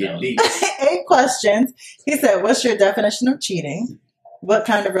was 8 questions. He said, what's your definition of cheating? What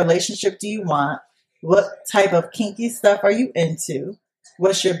kind of relationship do you want? What type of kinky stuff are you into?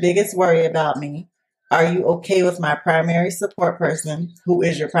 What's your biggest worry about me? Are you okay with my primary support person? Who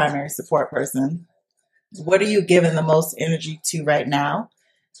is your primary support person? What are you giving the most energy to right now?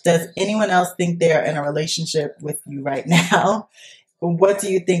 Does anyone else think they're in a relationship with you right now? What do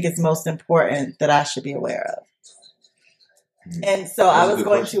you think is most important that I should be aware of? And so I was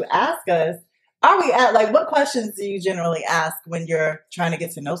going to ask us, what questions do you generally ask when you're trying to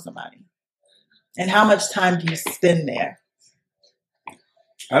get to know somebody? And how much time do you spend there?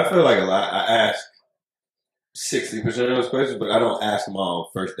 I feel like a lot. I ask 60% of those questions, but I don't ask them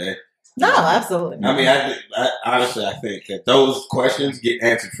all first day. No, absolutely not. I mean, I honestly, I think that those questions get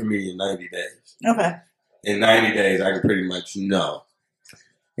answered for me in 90 days. Okay. In 90 days, I can pretty much know.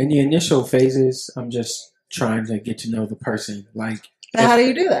 In the initial phases, I'm just trying to get to know the person. But how do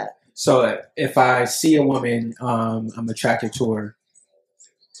you do that? So if I see a woman, I'm attracted to her.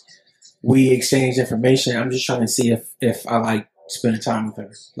 We exchange information. I'm just trying to see if I like spending time with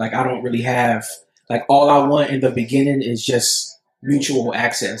her. I don't really have, all I want in the beginning is just mutual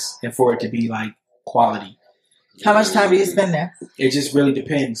access and for it to be quality. How much time do you spend there? It just really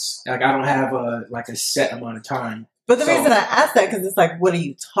depends. I don't have a set amount of time. But the reason I ask that, because it's what are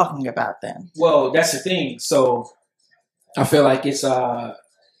you talking about then? Well, that's the thing. So I feel like it's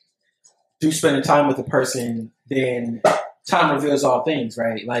through spending time with a person, then time reveals all things,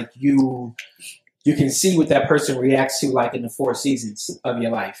 right? You can see what that person reacts to in the 4 seasons of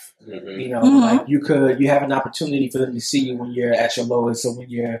your life. You have an opportunity for them to see you when you're at your lowest or when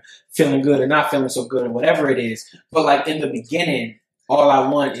you're feeling good or not feeling so good or whatever it is. But in the beginning, all I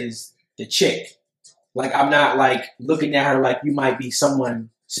want is the chick. I'm not looking at her you might be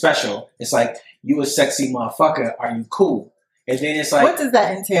someone special. It's you a sexy motherfucker. Are you cool? And then it's what does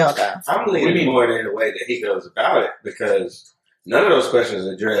that entail though? I'm leaning more in the way that he goes about it, because none of those questions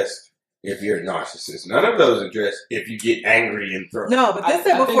address if you're a narcissist. None of those address if you get angry and throw. No, but this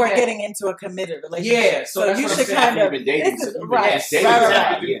is I before think that- getting into a committed relationship. Yeah, so that's you what I'm should saying. kind of You've been dating, this is- so you've been right, dating, right, so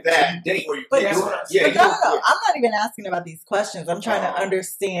right. you do that. that. You date or you But, date. but no, I'm not even asking about these questions. I'm trying to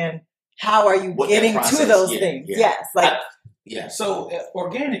understand how are you What that getting to process- those yeah, things. yeah. Yes, like. Yeah. So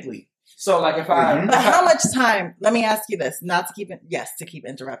organically. So like if I, But how much time? Let me ask you this, not to keep it. Yes, to keep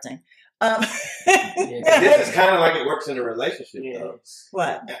interrupting. This is kind of like it works in a relationship, though.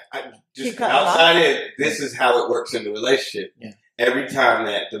 What? Just Keep cutting outside it, this is how it works in the relationship. Yeah. Every time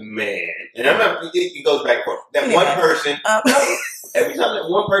that the man, and I'm not, it goes back and forth. That Anyway. one person, every time that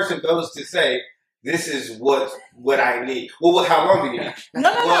one person goes to say, "This is what I need." Well, how long do you need?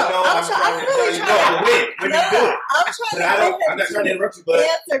 No. Well, I'm really to trying. tell you when you do it. I'm But trying I'm not trying to interrupt you, but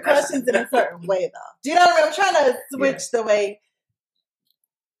answer questions in a certain way, though. Do you know what I mean? I'm trying to switch the way.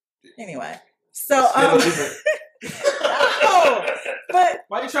 Anyway, so still different. no, but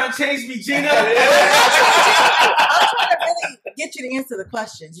why you trying to change me, Gina? I'm trying to really get you to answer the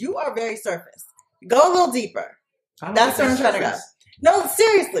questions. You are very surface. Go a little deeper. That's where I'm trying to go. No,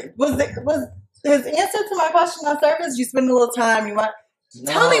 seriously, was his answer to my question on surface? You spend a little time. You want.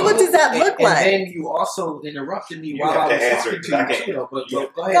 Tell me, what does that look like? And then you also interrupted me You while have I to was answer talking it, to you. Too, but go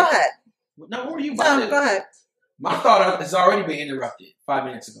ahead. Go ahead. No, what were you about No, to? go ahead. My thought has already been interrupted 5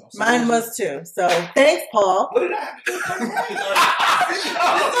 minutes ago. So Mine was too. So thanks, Paul. What did I have to do?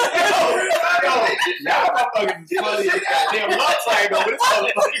 Y'all motherfuckers is funny as goddamn love triangle with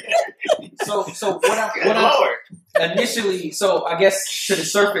this motherfucker. So what I'm initially, so I guess to the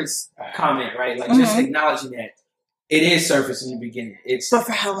surface comment, right? Like just acknowledging that it is surface in the beginning. It's But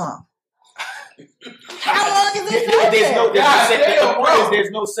for how long? How long is it?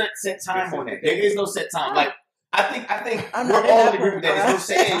 There's no set time on it. There is no set time. Like I think I'm we're not all in in that agreement that point, there's no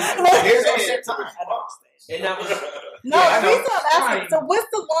set time. There's no set time. and that was No, Yeah, I the know. reason I'm asking, so what's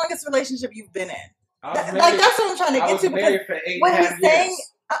the longest relationship you've been in? I was Like, married- that's what I'm trying to I get was to. Because married for 8.5 when years. he's saying,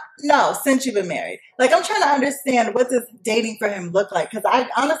 no, since you've been married. Like, I'm trying to understand what does dating for him look like? Because I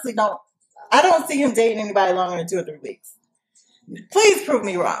honestly I don't see him dating anybody longer than 2 or 3 weeks. Please prove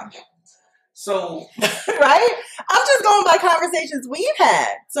me wrong. So Right? I'm just going by conversations we've had.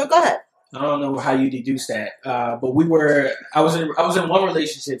 So go ahead. I don't know how you deduce that, but I was in one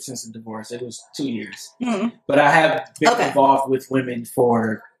relationship since the divorce. It was 2 years, but I have been Okay. involved with women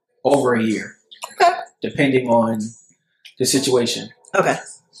for over a year, Okay. depending on the situation. Okay.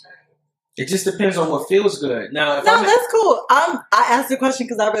 It just depends on what feels good. Now, if No, I'm that's cool. I asked the question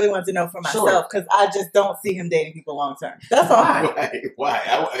because I really want to know for Sure. myself because I just don't see him dating people long term. That's all. Why?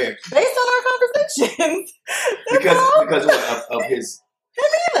 Based on our conversations. That's all. Because of his. Him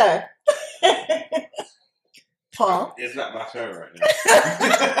either. Paul. It's not my turn right now.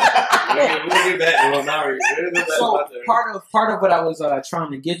 We'll get back to Mari. so part of what I was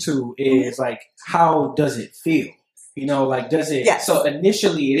trying to get to is like, how does it feel? You know, like does it? Yes. So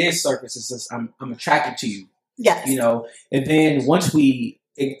initially, it is surface. It's just, I'm attracted to you. Yes. You know, and then once we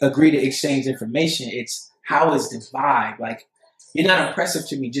agree to exchange information, it's how is the vibe? Like, you're not impressive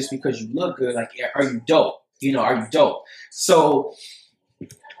to me just because you look good. Like, are you dope? You know, are you dope? So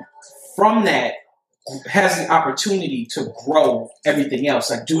from that has the opportunity to grow everything else.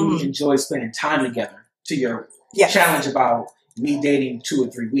 Like, do we enjoy spending time together? To your Yes. challenge about me dating 2 or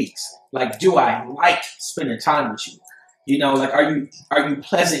 3 weeks. Like, do I like spending time with you? You know, like, are you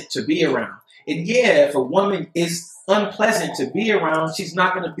pleasant to be around? And yeah, if a woman is unpleasant to be around, she's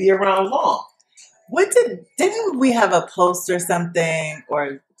not going to be around long. Didn't we have a post or something,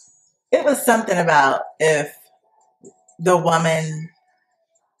 or it was something about if the woman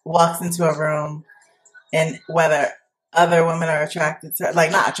walks into a room and whether other women are attracted to her,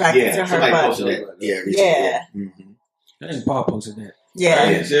 like not attracted to her, somebody but posted that. yeah, Mm-hmm. I think Paul posted that. yeah,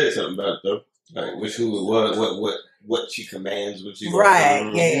 I said something about it though. Like what she commands when she walks right, in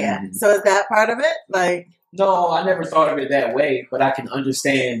the room. yeah. So is that part of it? Like, No, I never thought of it that way, but I can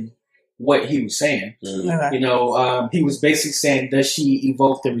understand what he was saying. okay. You know, he was basically saying, does she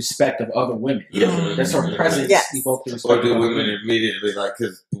evoke the respect of other women? Yeah. Does her presence Yes. evoke the respect Or of do other women women? immediately like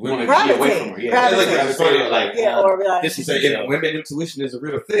because women Get away from her. Gravitate. Yeah. Look at it's funny, like Yeah, or be like, This is say if women intuition is a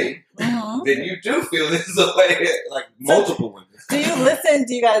real thing, mhm. then you do feel this is a way like multiple women. Do you listen?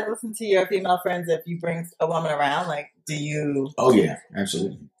 Do you guys listen to your female friends if you bring a woman around? Like, do you? Oh yeah,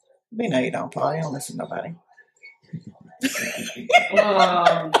 absolutely. We know you don't, Paul. You don't listen to nobody.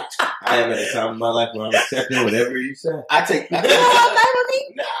 I am at a time in my life where I'm accepting whatever you say. I take You don't have time with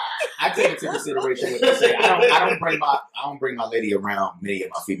me? I take into consideration what you say. I don't bring my lady around many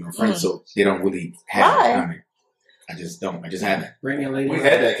of my female friends, so they don't really have Why? it coming. I just don't. I just haven't. Bring your lady. We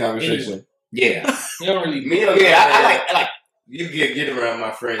had that conversation. Yeah, You don't really. Me and I like You get around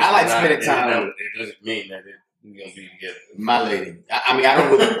my friends. I like spending time. It doesn't mean that you're gonna be together. My lady. I mean, I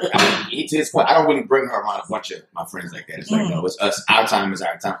don't really. To his point, I don't really bring her around a bunch of my friends like that. It's like, no, it's us. Our time is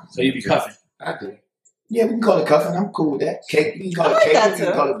our time. So you be cuffing. I do. Yeah, we can call it cuffing. I'm cool with that. Cake. You can call it cake. You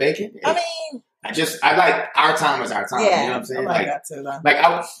can call it bacon. I mean, I like our time is our time. yeah, You know what I'm saying? I like that too. Though. Like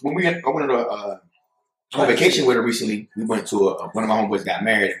I went on vacation with her recently. We went to one of my homeboys got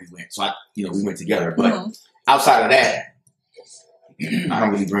married, and we went. So we went together. But outside of that, I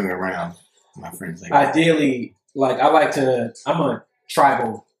don't really bring her around my friends. Like ideally, I'm a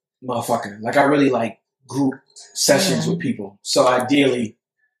tribal motherfucker. Like I really like group sessions with people. So ideally,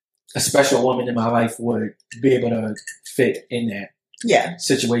 a special woman in my life would be able to fit in that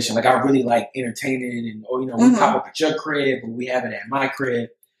situation. Like I really like entertaining, and we pop up at your crib, or we have it at my crib,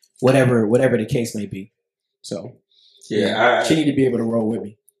 whatever the case may be. So she need to be able to roll with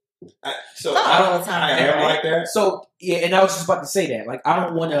me. I am like that. So and I was just about to say that. Like I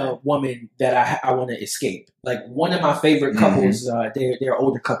don't want a woman that I want to escape. Like one of my favorite couples, they're an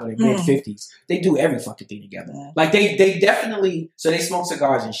older couple, they're mid-50s. They do every fucking thing together. Like they definitely. So they smoke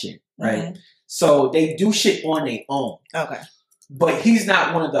cigars and shit, right? So they do shit on their own. Okay. But he's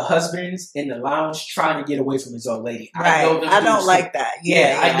not one of the husbands in the lounge trying to get away from his old lady. Right. I don't like that.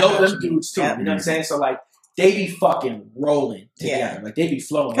 I know them dudes too. You know what I'm saying? So like they be fucking rolling together. Like they be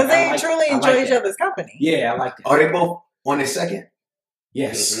flowing. Because they truly enjoy each other's company. Yeah, I like that. Are they both on their second?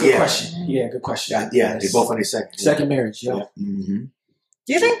 Yes. Good question. Yeah, good question. Yeah, they're both on their second. Second marriage, yeah. Mm-hmm.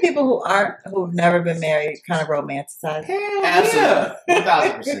 Do you think people who've never been married kind of romanticize? Hell Absolutely.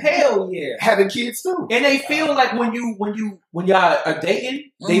 yeah. 1,000%. Hell yeah. Having kids too. And they feel like when y'all are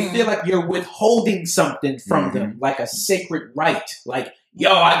dating, they feel like you're withholding something from them, like a sacred right. Like,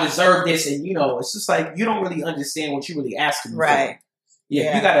 yo, I deserve this, and it's just like you don't really understand what you really asking for. Right.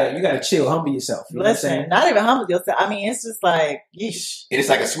 Yeah, you gotta chill, humble yourself. You know what I'm saying? Not even humble yourself. I mean, it's just like, yeesh. And it's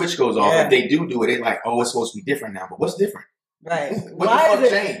like a switch goes off. If they do it, they're like, oh, it's supposed to be different now. But what's different? Right. What the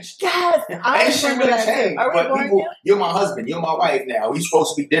fuck changed? Yes. I Ain't shit really changed. Are we But boring people, you? you're my husband. You're my wife now. We're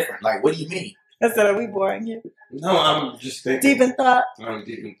supposed to be different. Like, what do you mean? I said, are we boring you? No, I'm just thinking. Deep in thought? I'm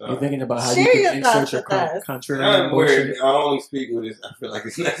deep in thought. You're thinking about how Share you your can thoughts insert your with us. contrary I'm bullshit. weird. I only speak when I feel like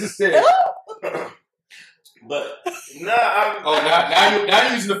it's necessary. But now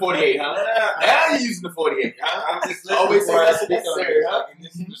you're using the 48, huh? Now you're using the 48. I'm just listening Always before I say speak that's on necessary, this. huh? Like,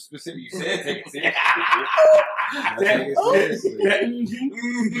 this is specific. You said take it seriously. I take it seriously.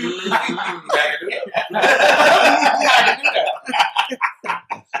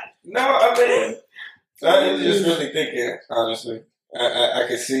 No, I mean, I was just really thinking, honestly. I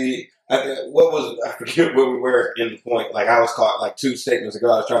could see. I forget where we were in the point. Like I was caught like two statements ago.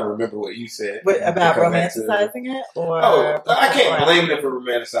 I was trying to remember what you said. About romanticizing it? Or I can't blame them for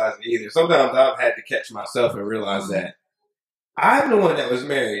romanticizing it either. Sometimes I've had to catch myself and realize that I'm the one that was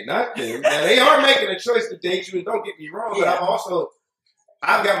married, not them. Now, they are making a choice to date you, and don't get me wrong, but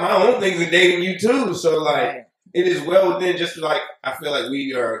I've got my own things in dating you too. So like, it is well within just like, I feel like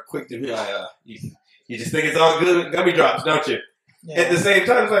we are quick to be like, you just think it's all good with gummy drops, don't you? Yeah. At the same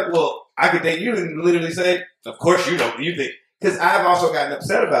time, it's like, well, I could date you and literally say, of course you don't. You think. Because I've also gotten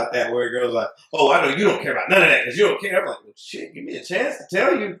upset about that where a girl's like, oh, I know you don't care about none of that because you don't care. I'm like, well, shit, give me a chance to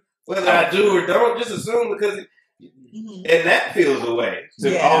tell you whether I do or don't. Just assume because, and that feels a way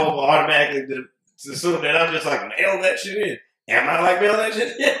to automatically to assume that I'm just like, mail that shit in. Am I like mail that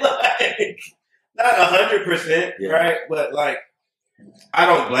shit in? Like, not 100%, right? But like, I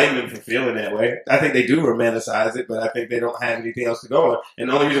don't blame them for feeling that way. I think they do romanticize it, but I think they don't have anything else to go on. And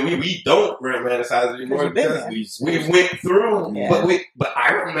the only reason we don't romanticize it anymore is because we went through, but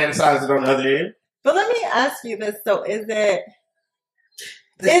I romanticize it on the other end. But let me ask you this. So do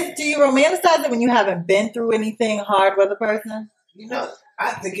you romanticize it when you haven't been through anything hard with a person?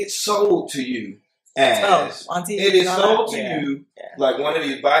 I think it's sold to you as on TV. It is sold to you like one of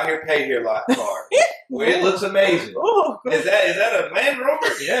these buy here, pay here lot cards. Where it looks amazing. Ooh, is that a Land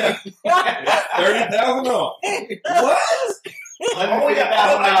Rover? Yeah. It's $30,000 off. What?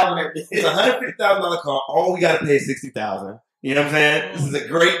 $150,000. It's $150,000 car. All we got to pay is $60,000. You know what I'm saying? This is a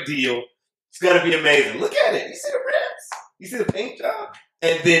great deal. It's gonna be amazing. Look at it. You see the rims? You see the paint job?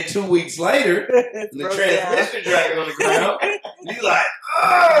 And then 2 weeks later, the transmission dragging on the ground. You like,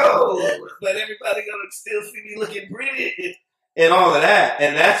 oh, but everybody gonna still see me looking pretty and all of that.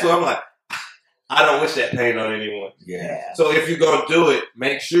 And that's what I'm like. I don't wish that pain on anyone. Yeah. So if you're going to do it,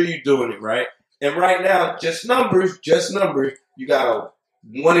 make sure you're doing it right. And right now, just numbers. You got a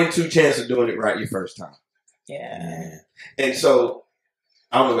 1 in 2 chance of doing it right your first time. Yeah. And so,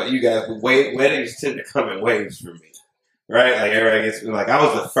 I don't know about you guys, but weddings tend to come in waves for me. Right? Like everybody gets, like I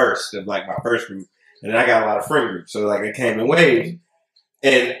was the first of like my first group. and I got a lot of friend groups, so like it came in waves.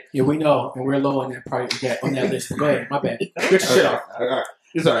 And yeah, we know, and we're low on that part on that list. Go ahead, my bad. Get your shit off. All right.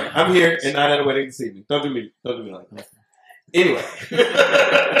 It's all right. I'm here and not at a wedding to see me. Don't do me like that. Anyway,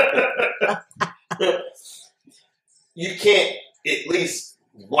 you can't at least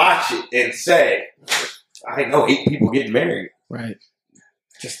watch it and say, I know 8 people getting married. Right.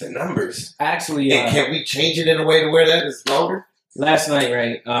 Just the numbers. Actually, and can we change it in a way to where that is longer? Last night,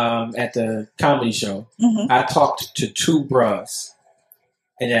 right, at the comedy show, I talked to 2 bros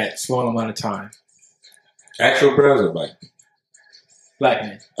in that small amount of time. Actual bros or black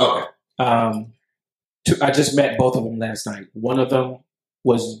men? Okay. I just met both of them last night. One of them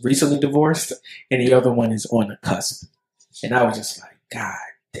was recently divorced, and the other one is on the cusp. And I was just like, God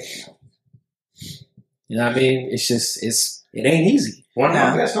damn. You know what I mean? It's just, it ain't easy. One of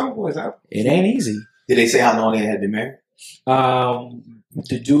my best homeboys out. It ain't easy. Did they say how long they had been married?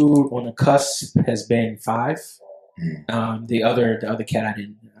 The dude on the cusp has been 5. The other cat I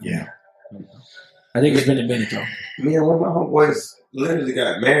didn't. I think it's been a minute though. Me and one of my homeboys literally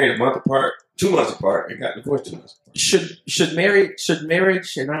got married a month apart, 2 months apart, and got divorced 2 months apart. Should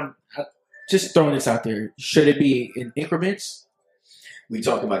marriage, and I'm just throwing this out there, should it be in increments? We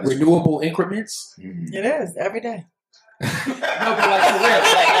talked about this renewable increments. It is every day. No, but like for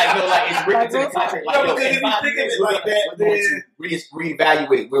real, it's written to the contract. Like, because if you think of it like that, we're going to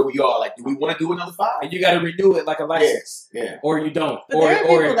reevaluate where we are. Like, do we want to do another 5? And you got to renew it like a license, or you don't, but there are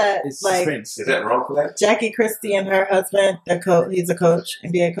people that it's like. suspense. Is that wrong for that? Jackie Christie and her husband, he's a coach,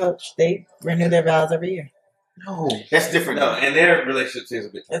 NBA coach. They renew their vows every year. No, that's different. No, and their relationship is a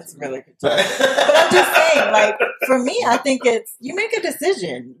bit. It's really good. But I'm just saying, like for me, I think it's you make a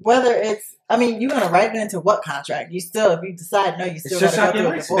decision whether it's. I mean, you're gonna write it into what contract? You still, if you decide no, you still gotta go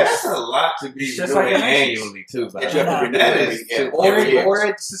through a divorce. That's a lot to be renewing annually too. That is or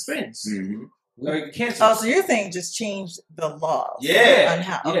it suspends. Or it cancels. Oh, so you're saying just change the laws? Yeah, on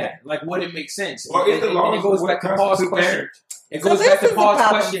how, yeah, like would it make sense? Or if the law goes back to Paul's question. It goes back to Paul's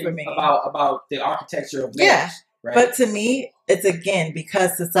question about the architecture of marriage. Yeah, right? But to me, it's again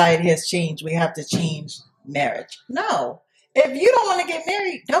because society has changed. We have to change marriage. No. If you don't want to get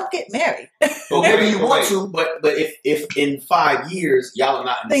married, don't get married. Well, maybe you want to, but if in 5 years y'all are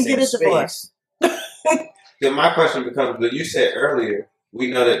not in the same space, then my question becomes: but you said earlier, we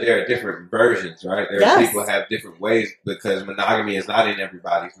know that there are different versions, right? There are people have different ways because monogamy is not in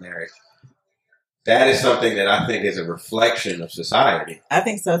everybody's marriage. That is something that I think is a reflection of society. I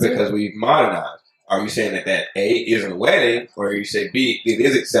think so too. Because we've modernized. Are you saying that A isn't a wedding, or you say B, it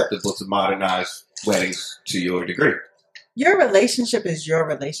is acceptable to modernize weddings to your degree? Your relationship is your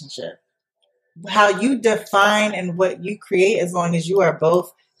relationship. How you define and what you create, as long as you are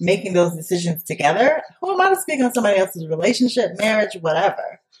both making those decisions together. Who am I to speak on somebody else's relationship, marriage,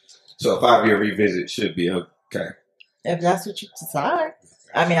 whatever? So a 5-year revisit should be okay. If that's what you decide.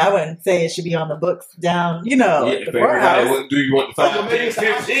 I mean, I wouldn't say it should be on the books down, the courthouse. Do you want the 5 years?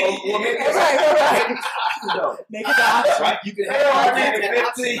 Right. Make it the option. Right? You can have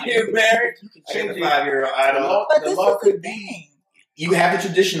 15-year marriage. You can change the 5-year idol. But this is the thing. You have the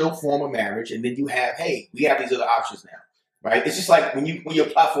traditional form of marriage, and then you have, we have these other options now. Right? It's just like when you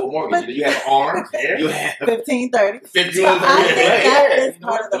apply for a mortgage, you have ARM, you have 1530. I think that is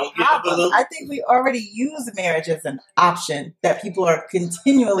part of the problem. I think we already use marriage as an option that people are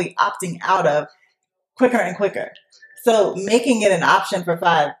continually opting out of quicker and quicker. So making it an option for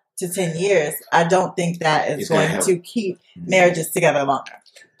 5 to 10 years, I don't think that is going to keep marriages together longer.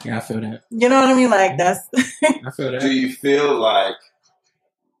 Yeah, I feel that. You know what I mean? Like that's. I feel that. Do you feel like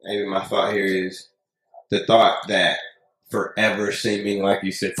maybe my thought here is the thought that forever seeming like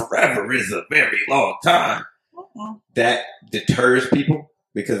you said, forever is a very long time. That deters people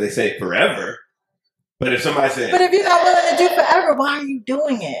because they say forever. But if somebody says, but if you're not willing to do forever, why are you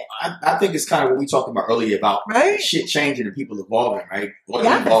doing it? I think it's kind of what we talked about earlier about shit changing and people evolving, right? Or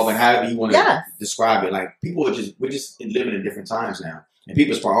evolving, however you want to describe it. Like people we're just living in different times now, and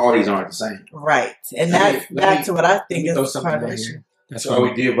people's priorities aren't the same. Right, and that's back to what I think is part of the issue. That's why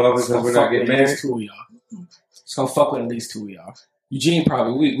we de-evolving because we're not getting married. 2 of y'all. It's gonna fuck with at least 2 of y'all. Eugene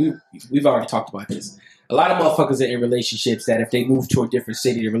probably we've already talked about this. A lot of motherfuckers are in relationships that if they move to a different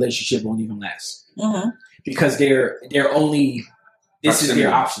city, the relationship won't even last because they're only this is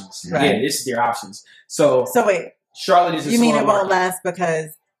their options. Right. Yeah, this is their options. So wait, Charlotte is. You mean it won't last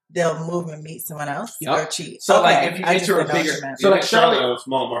because they'll move and meet someone else or cheat? So like if you enter a bigger, so like Charlotte, a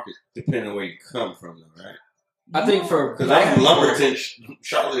small market, depending on where you come from, though, right? I think because I'm from Lumberton,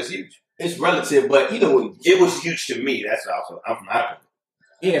 Charlotte is huge. It's relative, but it was huge to me. That's also I'm from Apple.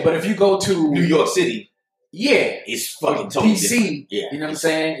 Yeah, but if you go to New York City, it's fucking totally DC. different. Yeah, you know what I'm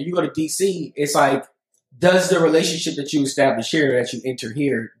saying? You go to DC, it's like does the relationship that you establish here, that you enter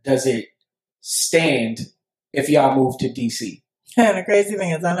here, does it stand if y'all move to DC? And the crazy thing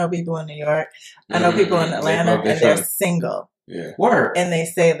is, I know people in New York, I know people in Atlanta, and they're single. Yeah. Word. And they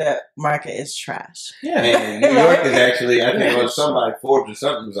say the market is trash. Yeah. And New York is actually, I think, on somebody Forbes or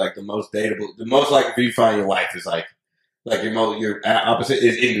something was like the most dateable, the most likely for you to find your wife is like your opposite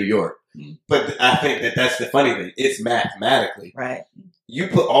is in New York. But I think that's the funny thing. It's mathematically. Right. You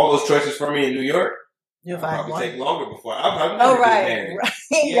put all those choices for me in New York, You'll it'll find probably one. take longer before. I'll probably Oh, never get right. married. Right.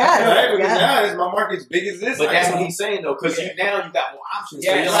 Yeah, right? Because Yes. now my market as big as this. But that's what he's saying though, because now you got more options.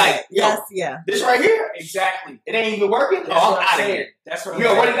 Yeah, So you're like, yo, Yes. Yeah. this right here, Exactly. it ain't even working. That's Oh, what I'm I'm out of saying. here. That's what We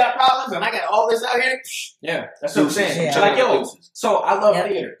I'm already saying. got problems, and I got all this out here. Yeah, that's what I'm saying. Yeah. Like, yo, so I love Yep.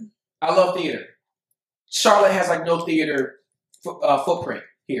 theater. I love theater. Charlotte has like no theater footprint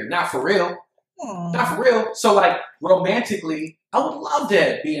here. Not for real. Not for real. So like romantically, I would love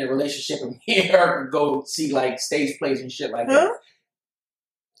to be in a relationship and me and her could go see like stage plays and shit like that.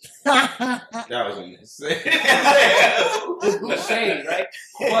 That was insane. Who's saying, right?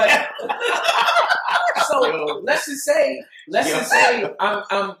 But so let's just say I'm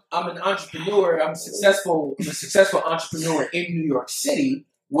an entrepreneur. I'm a successful entrepreneur in New York City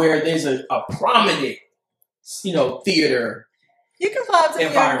where there's a prominent, theater. You can fly to New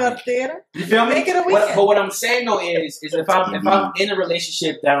York and go to theater. You feel me? Make it a weekend. But what I'm saying though is if I'm in a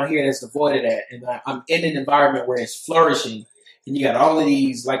relationship down here that's devoid of that, and I'm in an environment where it's flourishing, and you got all of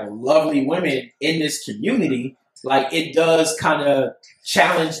these like lovely women in this community, like it does kind of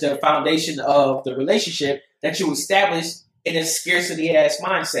challenge the foundation of the relationship that you establish in a scarcity ass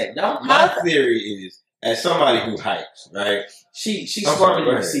mindset. No, My theory is, as somebody who hikes, right? she's I'm squirming sorry,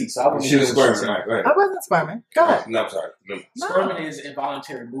 in the go seat, so I wouldn't She was know what she's squirming. saying. Go ahead. I wasn't squirming. Go ahead. No, I'm sorry. No. Squirming is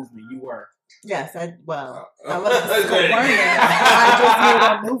involuntary movement. You were. Yes, I wasn't That's squirming. good.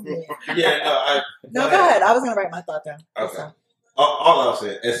 I just made a movement. Yeah, No, go ahead. I was going to write my thought down. Okay. So. All I'll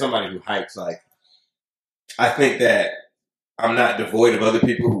say, as somebody who hikes, like, I think that I'm not devoid of other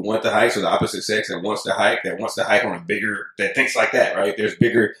people who want to hike, so the opposite sex that wants to hike on a bigger, that thinks like that, right? There's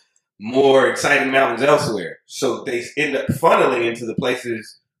bigger, more exciting mountains elsewhere. So they end up funneling into the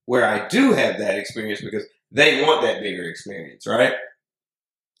places where I do have that experience because they want that bigger experience, right?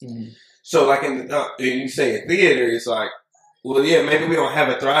 Mm-hmm. So like when you say a theater, it's like, well, yeah, maybe we don't have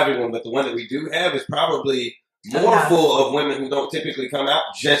a thriving one, but the one that we do have is probably more full of women who don't typically come out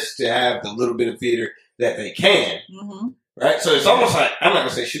just to have the little bit of theater that they can. Mm-hmm. Right? So it's almost like, I'm not going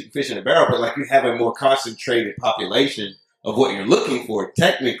to say shooting fish in a barrel, but like you have a more concentrated population of what you're looking for,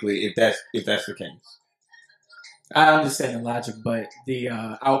 technically, if that's the case. I understand the logic, but the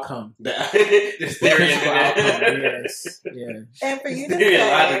outcome. This The theory, physical outcome, yes. Yeah. And for you to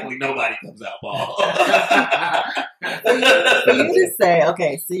theoretically, nobody comes out, Paul. for you to say,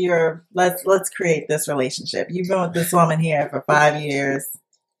 okay, so let's create this relationship. You've been with this woman here for 5 years.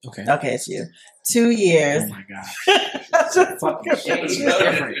 Okay. Okay, it's you. 2 years. Oh my god. That's just Fucking shade is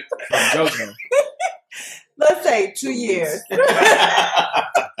different from JoJo. Let's say 2 years.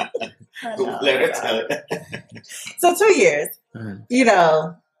 Let her tell it. So 2 years.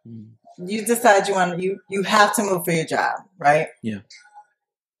 Uh-huh. You decide you have to move for your job, right? Yeah.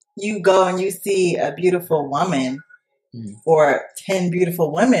 You go and you see a beautiful woman or 10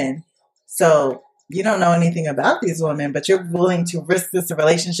 beautiful women. So you don't know anything about these women, but you're willing to risk this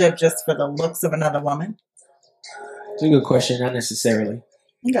relationship just for the looks of another woman? It's a good question, not necessarily.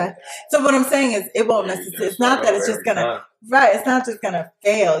 Okay. So what I'm saying is it won't necessarily, it's not that it's just going to, right, it's not just going to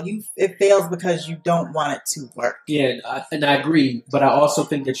fail. It fails because you don't want it to work. Yeah, and I agree, but I also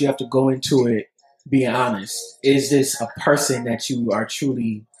think that you have to go into it being honest. Is this a person that you are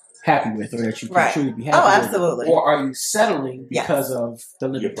truly happy with, or that you can truly be happy with? Oh, absolutely. Or are you settling because of the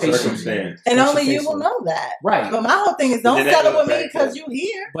limitations? Circumstance. And only you will know that. Right. But my whole thing is don't settle with me because you're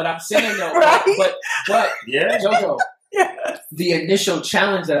here. But I'm saying though, Right? but Yeah. JoJo, Yes. the initial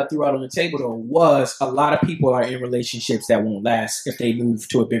challenge that I threw out on the table though was a lot of people are in relationships that won't last if they move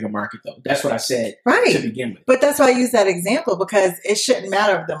to a bigger market though. That's what I said Right. to begin with. But that's why I use that example, because it shouldn't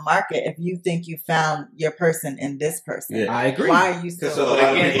matter the market if you think you found your person in this person. Yeah. I agree. Why are you Because still? a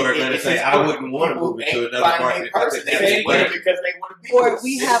lot of people are going to say, I wouldn't want to move into another market. Person. They Say want it it because they want to be Or with us.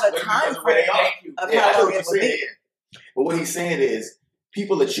 we This have is a what- time because of where they frame are. of Yeah, how I know long what it you're will saying. be. But what he's saying is,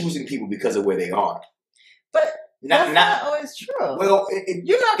 people are choosing people because of where they are. But that's not always true. Well,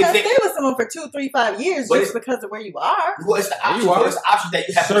 You're not going to if they- stay with someone for 2, 3, 5 years But just because of where you are. well, it's the option. you are. It's the option that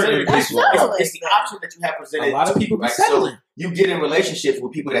you have Certain presented. people are. It's the option that you have presented. A lot of to people you, be right? settling. So you get in relationships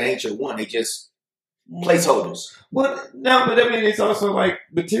with people that ain't your one. They just placeholders. Well, no, but I mean, it's also like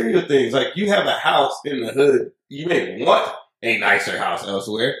material things. Like you have a house in the hood. You may want a nicer house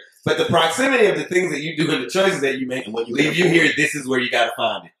elsewhere. But the proximity of the things that you do and the choices that you make, And what you leave you can here. This is where you got to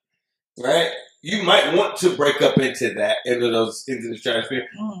find it, right? You might want to break up into the stratosphere,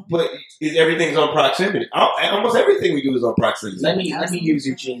 but everything's on proximity. Almost everything we do is on proximity. Let me use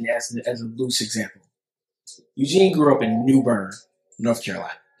Eugene as a loose example. Eugene grew up in New Bern, North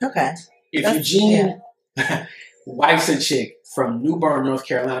Carolina. Okay. If Eugene wife's a chick from New Bern, North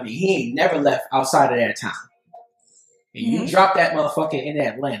Carolina, he ain't never left outside of that town. And you drop that motherfucker in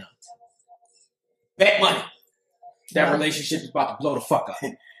Atlanta, bet money that relationship is about to blow the fuck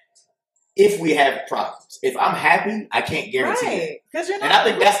up. If we have problems. If I'm happy, I can't guarantee it. Because you're not. And I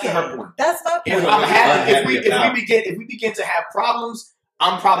think that's her point. That's my point. If I'm happy, if we begin to have problems,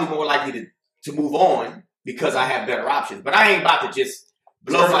 I'm probably more likely to move on because I have better options. But I ain't about to just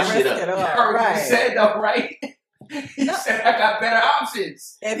blow my shit up. You said though, right? He said I got better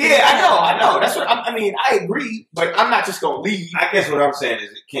options. Yeah, I know. That's what I mean. I agree, but I'm not just gonna leave. I guess what I'm saying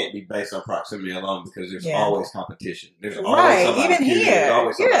is it can't be based on proximity alone because there's always competition. There's always somebody even here. There's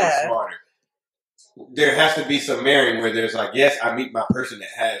always somebody smarter. There has to be some marrying where there's like, yes, I meet my person that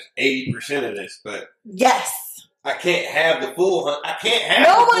has 80% of this, but yes, I can't have the full. I can't have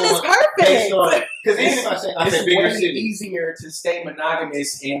no one is perfect. Because even if I say bigger way city, easier to stay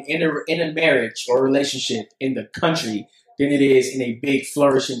monogamous in a marriage or relationship in the country than it is in a big,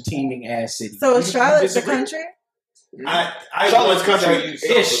 flourishing, teeming ass city. So is Charlotte the country? Charlotte's country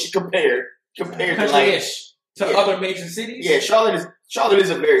ish compared to like ish to other major cities. Yeah, Charlotte is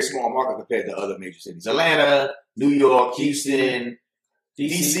a very small market compared to other major cities. Atlanta, New York, Houston,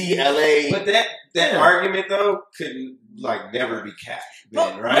 DC, LA. But that argument though could like never be capped,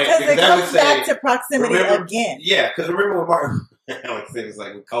 then, right? Because it that comes back to proximity again. Yeah, because remember when Martin Alex was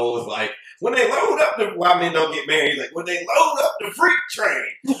like, when Cole was like, when they load up the why men don't get married, like when they load up the freak train,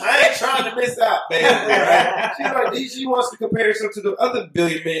 I ain't trying to miss out, baby. Right? She's like, she wants to compare herself to the other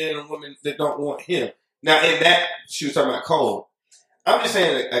billion men and women that don't want him. Now, in that, she was talking about Cole. I'm just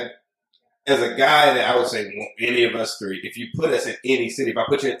saying, as a guy that I would say, any of us three, if you put us in any city, if I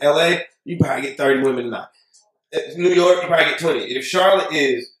put you in LA, you probably get 30 women a night. New York, you probably get 20. If Charlotte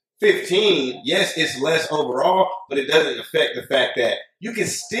is 15, yes, it's less overall, but it doesn't affect the fact that you can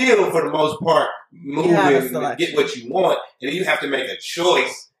still, for the most part, move and get what you want, and you have to make a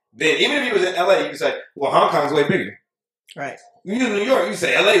choice. Then, even if you was in LA, you can say, well, Hong Kong's way bigger. Right. You in New York, you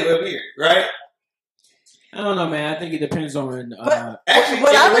say LA way bigger, right? I don't know, man. I think it depends on. Actually,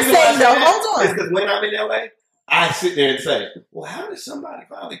 what I was saying, though, hold on. Is because when I'm in LA, I sit there and say, well, how did somebody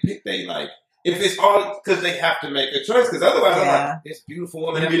finally pick they like? If it's all because they have to make a choice, because otherwise I'm like, it's beautiful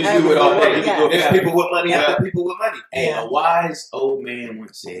women. You can do it all day. There's people with money, other people with money. And a wise old man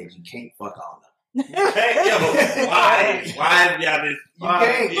once said, "You can't fuck all of them." You can't, why y'all this? You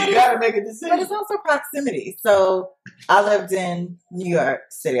can't. You gotta make a decision. But it's also proximity. So I lived in New York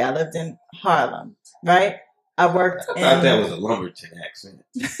City. I lived in Harlem, right? I worked I thought that was a lumberton accent.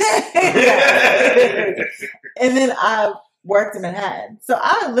 And then I worked in Manhattan. So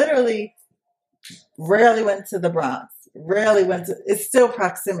I literally rarely went to the Bronx. It's still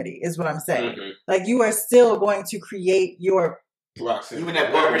proximity is what I'm saying. Mm-hmm. Like you are still going to create your proximity. Even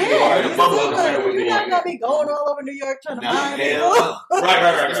that bubble, you're not going to be going all over New York trying to find people.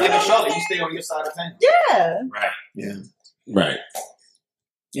 Right. It's like in Charlotte, you stay on your side of town. Yeah. Right. Yeah. Right.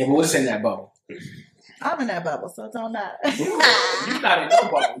 Yeah, but what's in that bubble? I'm in that bubble, so don't not. You're not in no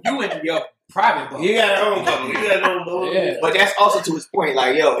bubble. You in your private bubble. You got your own bubble. You got your own bubble. Yeah. But that's also to his point.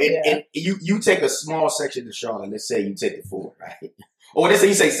 Like, yo, you take a small section of Charlotte. Let's say you take the full, right? Or let's say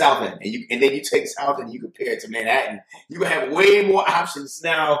you say South End, and then you take South End and you compare it to Manhattan. You gonna have way more options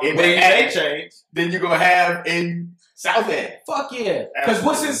now in Manhattan change than you're gonna have in South End. Fuck yeah! Because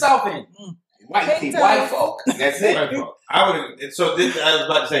what's in South End? White people, white folk. That's it. White folk. I was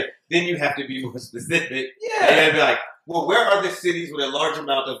about to say. Then you have to be more specific. Yeah. And then be like, well, where are the cities with a large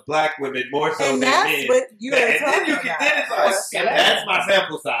amount of black women more so and than that's men? What you then it's like, that's my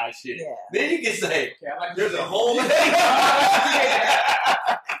sample size shit. Yeah. Then you can say, there's a whole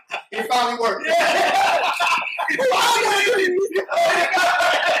It finally worked. Yeah.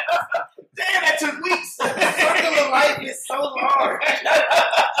 Damn, that took weeks. The circle of life is so large.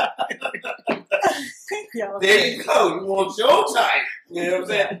 There you go. You want your type. You know what I'm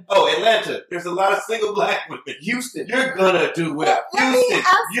saying? Oh, Atlanta. There's a lot of single black women. Houston. You're gonna do well. Houston.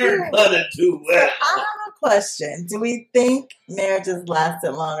 You're gonna do well. I have a question. Do we think marriages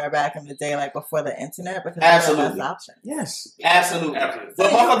lasted longer back in the day, like before the internet? Because absolutely. There were less options. Yes. Absolutely.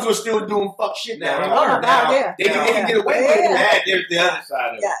 But motherfuckers are still doing fuck shit now. They can get away with it. There's the other side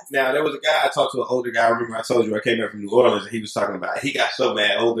of it. Yes. Now, there was a guy, I talked to an older guy. I remember I told you I came back from New Orleans and he was talking about, he got so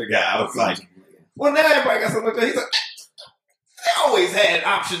mad, older guy. I was like, well, now everybody got something to do. He's like, They always had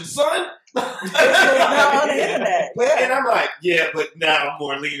options, son. It's not on the internet. And I'm like, yeah, but now I'm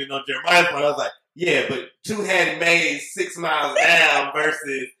more leaning on Jeremiah's point. I was like, yeah, but 2 Hattie Mae's 6 miles down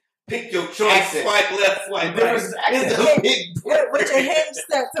versus pick your choice, swipe left, swipe right. It's a big with your hinge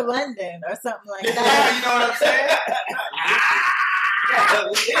set to London or something like that. You know what I'm saying?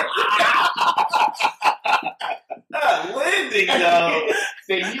 Not Lindy, though.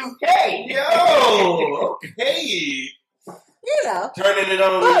 The UK. Yo, okay. You know, Turning it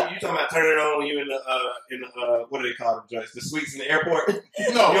on. You talking about turning it on when you in the what do they call them joints? The suites in the airport.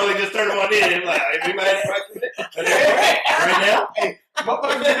 No, you only just turn them on in. And like, anybody right now? Hey,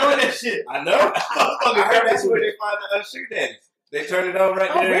 motherfuckers been doing that shit. I know. I heard that's where they find the sugar daddies. They turn it on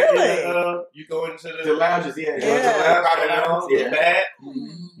right there. Really? You go into The lounges, yeah. You go into the lounge, the bad.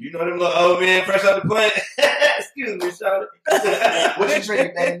 You know them little old men fresh out the plant. Excuse me, Shawty. What you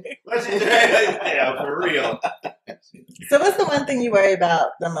drinking, man? What you drinking? Yeah, for real. So what's the one thing you worry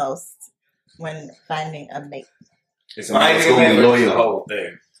about the most when finding a mate? Somebody's gonna be loyal. The whole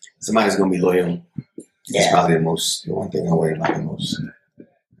thing. Somebody's gonna be loyal. Yeah. That's probably the one thing I worry about the most.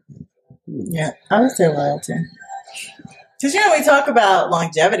 Yeah, I would say loyalty. Because, we talk about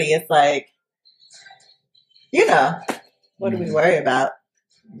longevity. It's like, what do we worry about?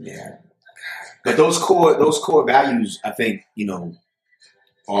 Yeah. But those core values, I think,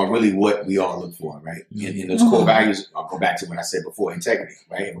 are really what we all look for, right? And those core values, I'll go back to what I said before, integrity,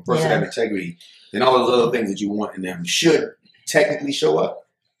 right? If a person has integrity, then all those other things that you want in them should technically show up.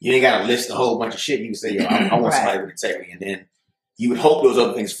 You ain't got to list a whole bunch of shit. You can say, I want somebody with integrity. And then you would hope those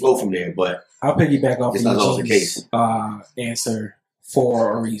other things flow from there, but I'll piggyback off it's not always the case. Answer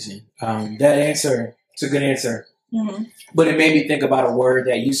for a reason. That answer, it's a good answer. Mm-hmm. But it made me think about a word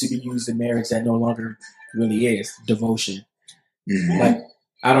that used to be used in marriage that no longer really is, devotion. Mm-hmm. Like,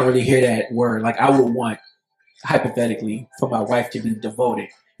 I don't really hear that word. Like, I would want, hypothetically, for my wife to be devoted.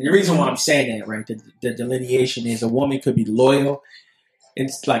 And the reason why I'm saying that, right, the delineation is a woman could be loyal, and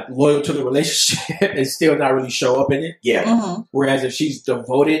it's like loyal to the relationship and still not really show up in it. Yeah. Mm-hmm. Whereas if she's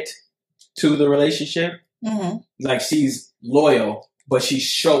devoted to the relationship, like she's loyal, but she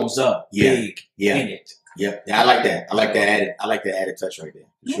shows up big in it. Yeah, I like that. I like that added touch right there.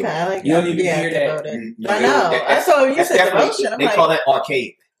 Sure. Okay, I like you that. don't even hear that. Devoted. I know. I saw you said devotion. They call that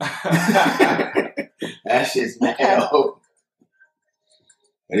arcade. That shit's but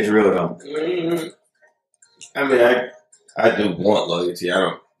it's real though. I mean, I do want loyalty. I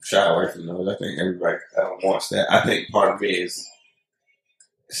don't shy away from those. I think everybody wants that. I think part of me is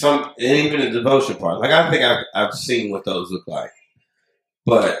and even the devotion part. Like, I think I've seen what those look like,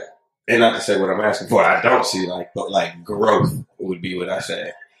 but. And not to say what I'm asking for, I don't see but growth would be what I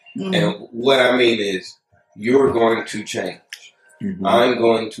say. Mm-hmm. And what I mean is, you're going to change. Mm-hmm. I'm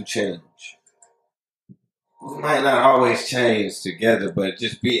going to change. We might not always change together, but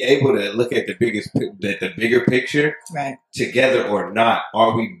just be able to look at the bigger picture, right? Together or not.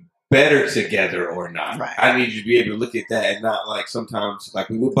 Are we better together or not? Right. I need you to be able to look at that and not sometimes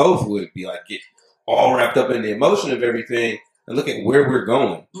we both would be get all wrapped up in the emotion of everything. And look at where we're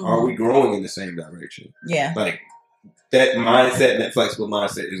going. Mm-hmm. Are we growing in the same direction? Yeah. That mindset and that flexible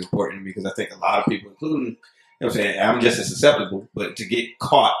mindset is important to me because I think a lot of people, including, I'm just as susceptible, but to get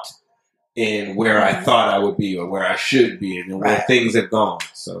caught in where I thought I would be or where I should be and where things have gone.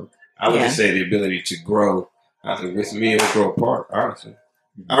 So I would just say the ability to grow, I think with me, it'll grow apart, honestly.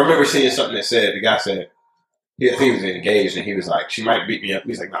 I remember seeing something that said, the guy said, he was engaged and he was like, she might beat me up.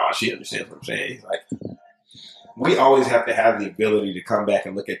 He's like, no, she understands what I'm saying. He's like, we always have to have the ability to come back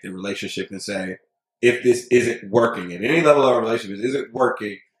and look at the relationship and say, if this isn't working at any level of our relationship, isn't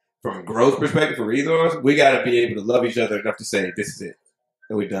working from a growth perspective for either of us, we got to be able to love each other enough to say, this is it.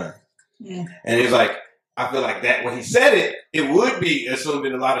 And we're done. Yeah. And it's like, I feel like that when he said it, it would be assumed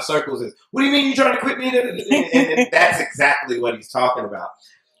in a lot of circles as, what do you mean you're trying to quit me? And that's exactly what he's talking about.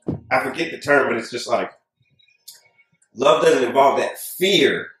 I forget the term, but it's just like, love doesn't involve that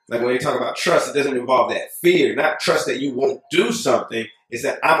fear. Like when you talk about trust, it doesn't involve that fear. Not trust that you won't do something. It's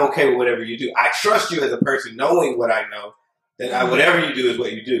that I'm okay with whatever you do. I trust you as a person, knowing what I know, that whatever you do is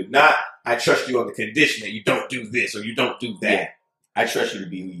what you do. Not I trust you on the condition that you don't do this or you don't do that. Yeah. I trust you to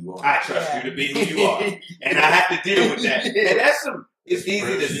be who you are. I trust you to be who you are. And I have to deal with that. And that's it's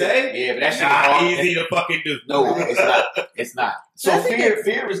easy to say. Yeah, but that's not easy to fucking do. No, it's not. It's not. So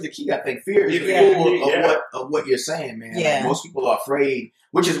fear is the key. I think fear is the core of what you're saying, man. Yeah. Like, most people are afraid,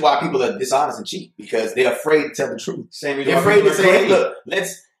 which is why people are dishonest and cheat, because they're afraid to tell the truth. They're afraid to say, hey, look,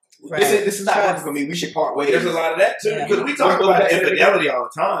 this is not working for me. We should part ways. There's a lot of that too. Because we talk about infidelity all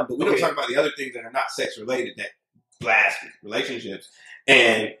the time, but we don't talk about the other things that are not sex related that blast relationships.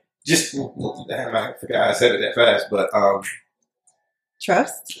 And just, I forgot I said it that fast, but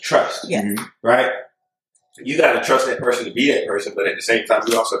Trust. Trust. Yes. Mhm. Right? You got to trust that person to be that person, but at the same time,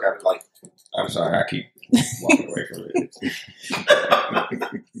 you also got to like, I'm sorry, I keep walking away from it.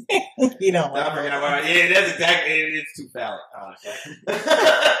 You don't I want forgot about it. Yeah, that's exactly it. It's too valid, honestly.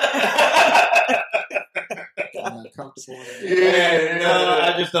 Yeah, no,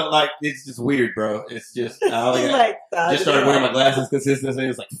 I just don't like. It's just weird, bro. It's just I just started wearing my glasses consistently.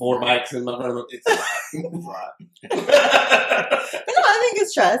 It's like 4 mics in my front. It's a lot. But no, I think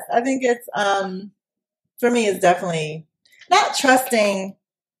it's trust. I think it's for me, it's definitely not trusting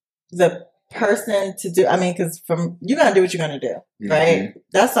the person to do. I mean, because you're gonna do what you're gonna do, right? Mhm.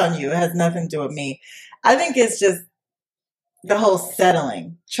 That's on you. It has nothing to do with me. I think it's just the whole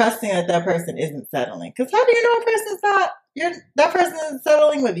settling, trusting that person isn't settling. Because how do you know a person's not? That person isn't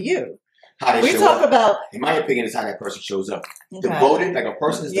settling with you. How they We show talk up. about In my opinion, is how that person shows up. okay. Devoted, like a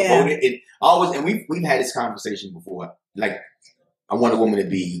person is Yeah. devoted. It always, and we've had this conversation before. Like, I want a woman to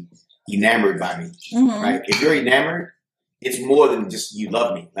be enamored by me, Mhm. right? If you're enamored, it's more than just you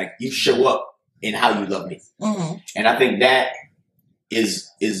love me. Like, you show up in how you love me, Mhm. and I think that is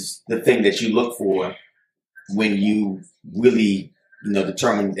the thing that you look for when you really,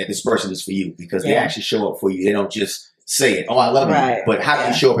 determine that this person is for you, because they Yeah. actually show up for you. They don't just say it. Oh, I love Right. you, but how do Yeah.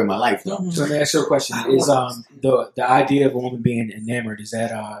 you show up in my life, though? Mhm. So let me ask you a question: Is the idea of a woman being enamored, is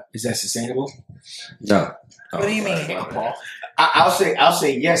that sustainable? No. What do you mean? I'll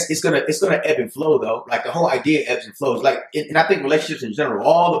say yes. It's gonna ebb and flow, though. Like, the whole idea ebbs and flows. Like, and I think relationships in general,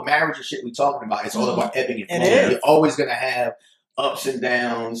 all the marriage and shit we talking about, it's all about ebbing and It flowing. is. You're always gonna have ups and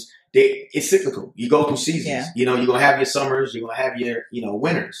downs. It's cyclical. You go through seasons. Yeah. You're gonna have your summers. You're gonna have your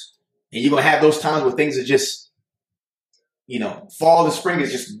winters, and you're gonna have those times where things are just fall and spring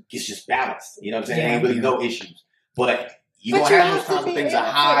is just balanced. You know what I'm saying? Yeah. There ain't really no issues, but you're But gonna you have those have to times where be things are able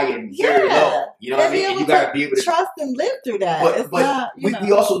to- high and very Yeah. low. You know what I mean? And you gotta be able to trust and live through that. It's but not,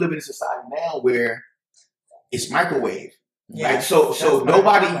 we also live in a society now where it's microwave, Yeah, right? So that's what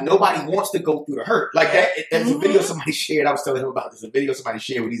nobody I'm talking nobody wants to go through the hurt like that. There's a Mhm. video somebody shared. I was telling him about this. A video somebody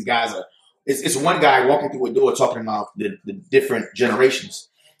shared where these guys are. It's one guy walking through a door talking about the different generations,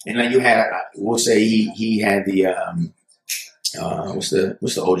 and then you had we'll say he had the what's the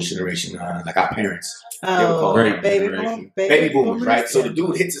oldest generation, like our parents. They were called baby boomers, right? So the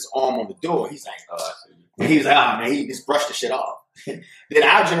dude hits his arm on the door. He's like, man, he just brushed the shit off. Then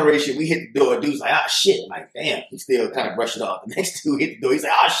our generation, we hit the door. Dude's like, shit. I'm like, damn, he still kind of brushed it off. The next dude hit the door. He's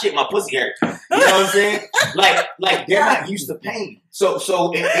like, shit, my pussy hurt. You know what I'm saying? Like they're not used to pain. So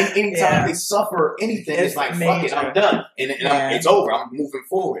anytime they suffer anything, it's like, fuck it, I'm done. And it's over. I'm moving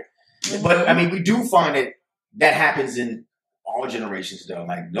forward. Mhm. But I mean, we do find that happens in all generations, though.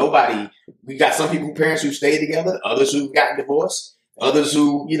 Like, we got some people, parents who stay together, others who've gotten divorced, others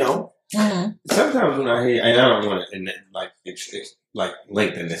who, Mhm. Sometimes when I hear, and I don't want to like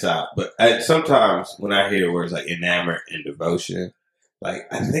lengthen this out, but sometimes when I hear words like enamored and devotion, like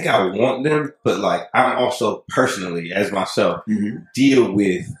I think I want them, but like I'm also personally, as myself, deal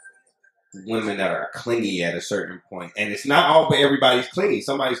with women that are clingy at a certain point, and it's not all, but everybody's clingy.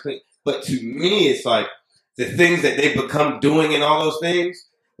 Somebody's clingy, but to me, it's like the things that they become doing and all those things.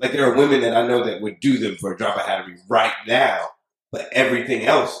 Like, there are women that I know that would do them for a drop of hat right now. But everything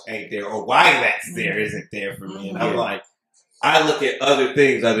else ain't there, or why that's there isn't there for me. And I'm like, I look at other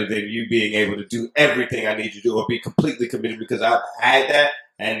things other than you being able to do everything I need you to do or be completely committed, because I've had that,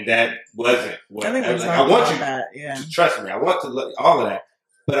 and that wasn't what I think I was we like. I talked want about you that. Yeah. to trust me. I want to look all of that,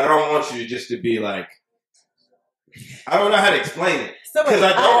 but I don't want you just to be like, I don't know how to explain it. So Because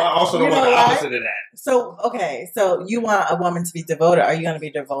I also don't want the opposite of that. So, okay, so you want a woman to be devoted. Are you going to be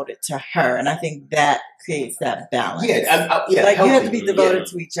devoted to her? And I think that creates that balance. Yeah, like, healthy. you have to be devoted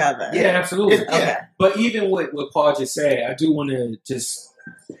to each other. Yeah, absolutely. Okay. But even with what Paul just said, I do want to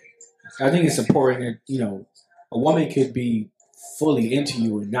I think it's important that, a woman could be fully into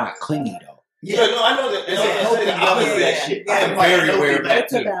you and not clingy, though. Yeah, no, I know that. It's a healthy balance of that shit. I am very aware of that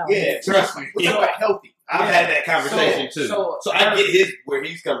It's a too. balance. Yeah, Trust me. It's about healthy. I've had that conversation too. So I get where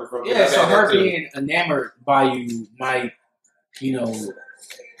he's coming from. Yeah, so her too. being enamored by you might,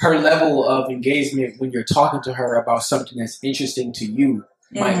 her level of engagement when you're talking to her about something that's interesting to you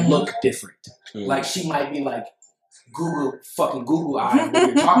might look different. Like, she might be like Google eye when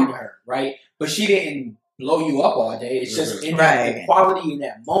you're talking to her, right? But she didn't blow you up all day. It's just in that, the quality in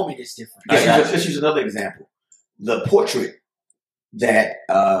that moment is different. Let's use another example. The portrait that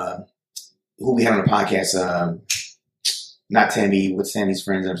who we had on the podcast, not Tammy, what's Tammy's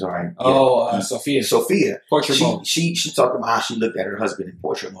friends? I'm sorry. Sophia. Portrait mode. She talked about how she looked at her husband in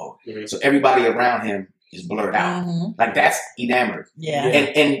portrait mode. Mm-hmm. So everybody around him is blurred out. Mm-hmm. Like, that's enamored. Yeah.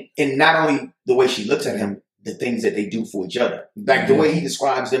 And not only the way she looks at him, the things that they do for each other. Like the way he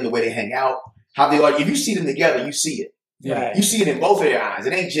describes them, the way they hang out, how they are. If you see them together, you see it. Yeah. You see it in both of their eyes.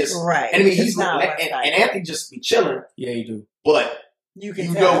 It ain't just Right. And I mean, It's not and Anthony just be chilling, Yeah, you do. but You can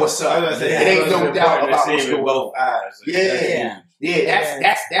you tell. know what's up. I was gonna say, It ain't no doubt about what's with going both on. eyes.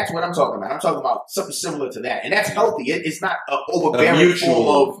 That's what I'm talking about. I'm talking about something similar to that, and that's healthy. It's not an overbearing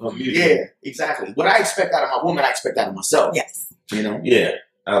form of yeah, exactly. What I expect out of my woman, I expect out of myself. Yes. You know. Yeah,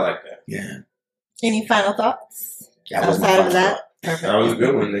 I like that. Yeah. Any final thoughts That was my outside of final that? thought. Perfect. That was a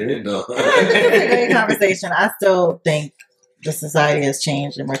good one, then. No. It's a great conversation. I still think the society has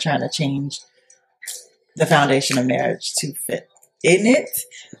changed, and we're trying to change the foundation of marriage to fit in it.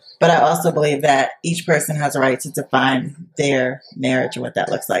 But I also believe that each person has a right to define their marriage and what that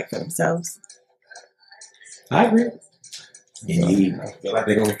looks like for themselves. I agree. Indeed. I feel like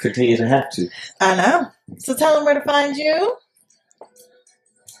they're going to continue to have to. I know. So tell them where to find you.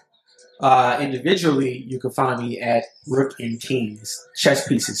 Individually, you can find me at Rook and Kings. Chess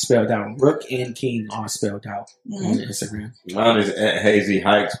pieces spelled out. Rook and King are spelled out on Instagram. Mine is at Hazy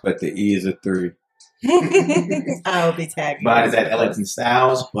Hikes, but the E is a 3. I will be tagging. Mine is at Ellington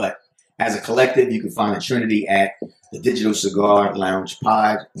Styles, but as a collective, you can find the Trinity at the Digital Cigar Lounge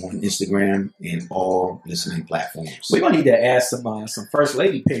Pod on Instagram and all listening platforms. We're gonna need to add some first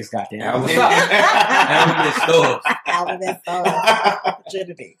lady pics, goddamn. What's up? Alvin and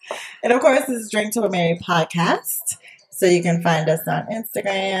Trinity. And of course, this is Drink Till We're Married Podcast. So you can find us on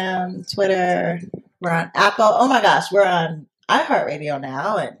Instagram, Twitter. We're on Apple. Oh my gosh, we're on iHeartRadio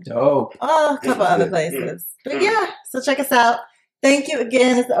now and Dope. a couple other places. But yeah, so check us out. Thank you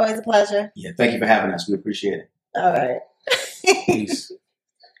again. It's always a pleasure. Yeah, thank you for having us. We appreciate it. All right. Peace.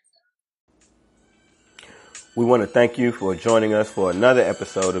 We want to thank you for joining us for another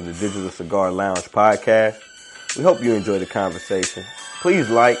episode of the Digital Cigar Lounge Podcast. We hope you enjoy the conversation. Please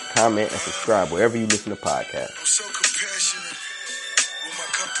like, comment, and subscribe wherever you listen to podcasts. I'm so compassionate with my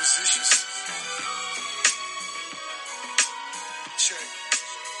compositions. Check.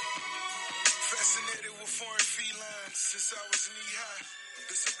 Fascinated with foreign felines since I was knee high.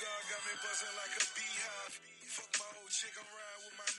 The cigar got me buzzing like a beehive. Fuck my old chick, I'm riding with my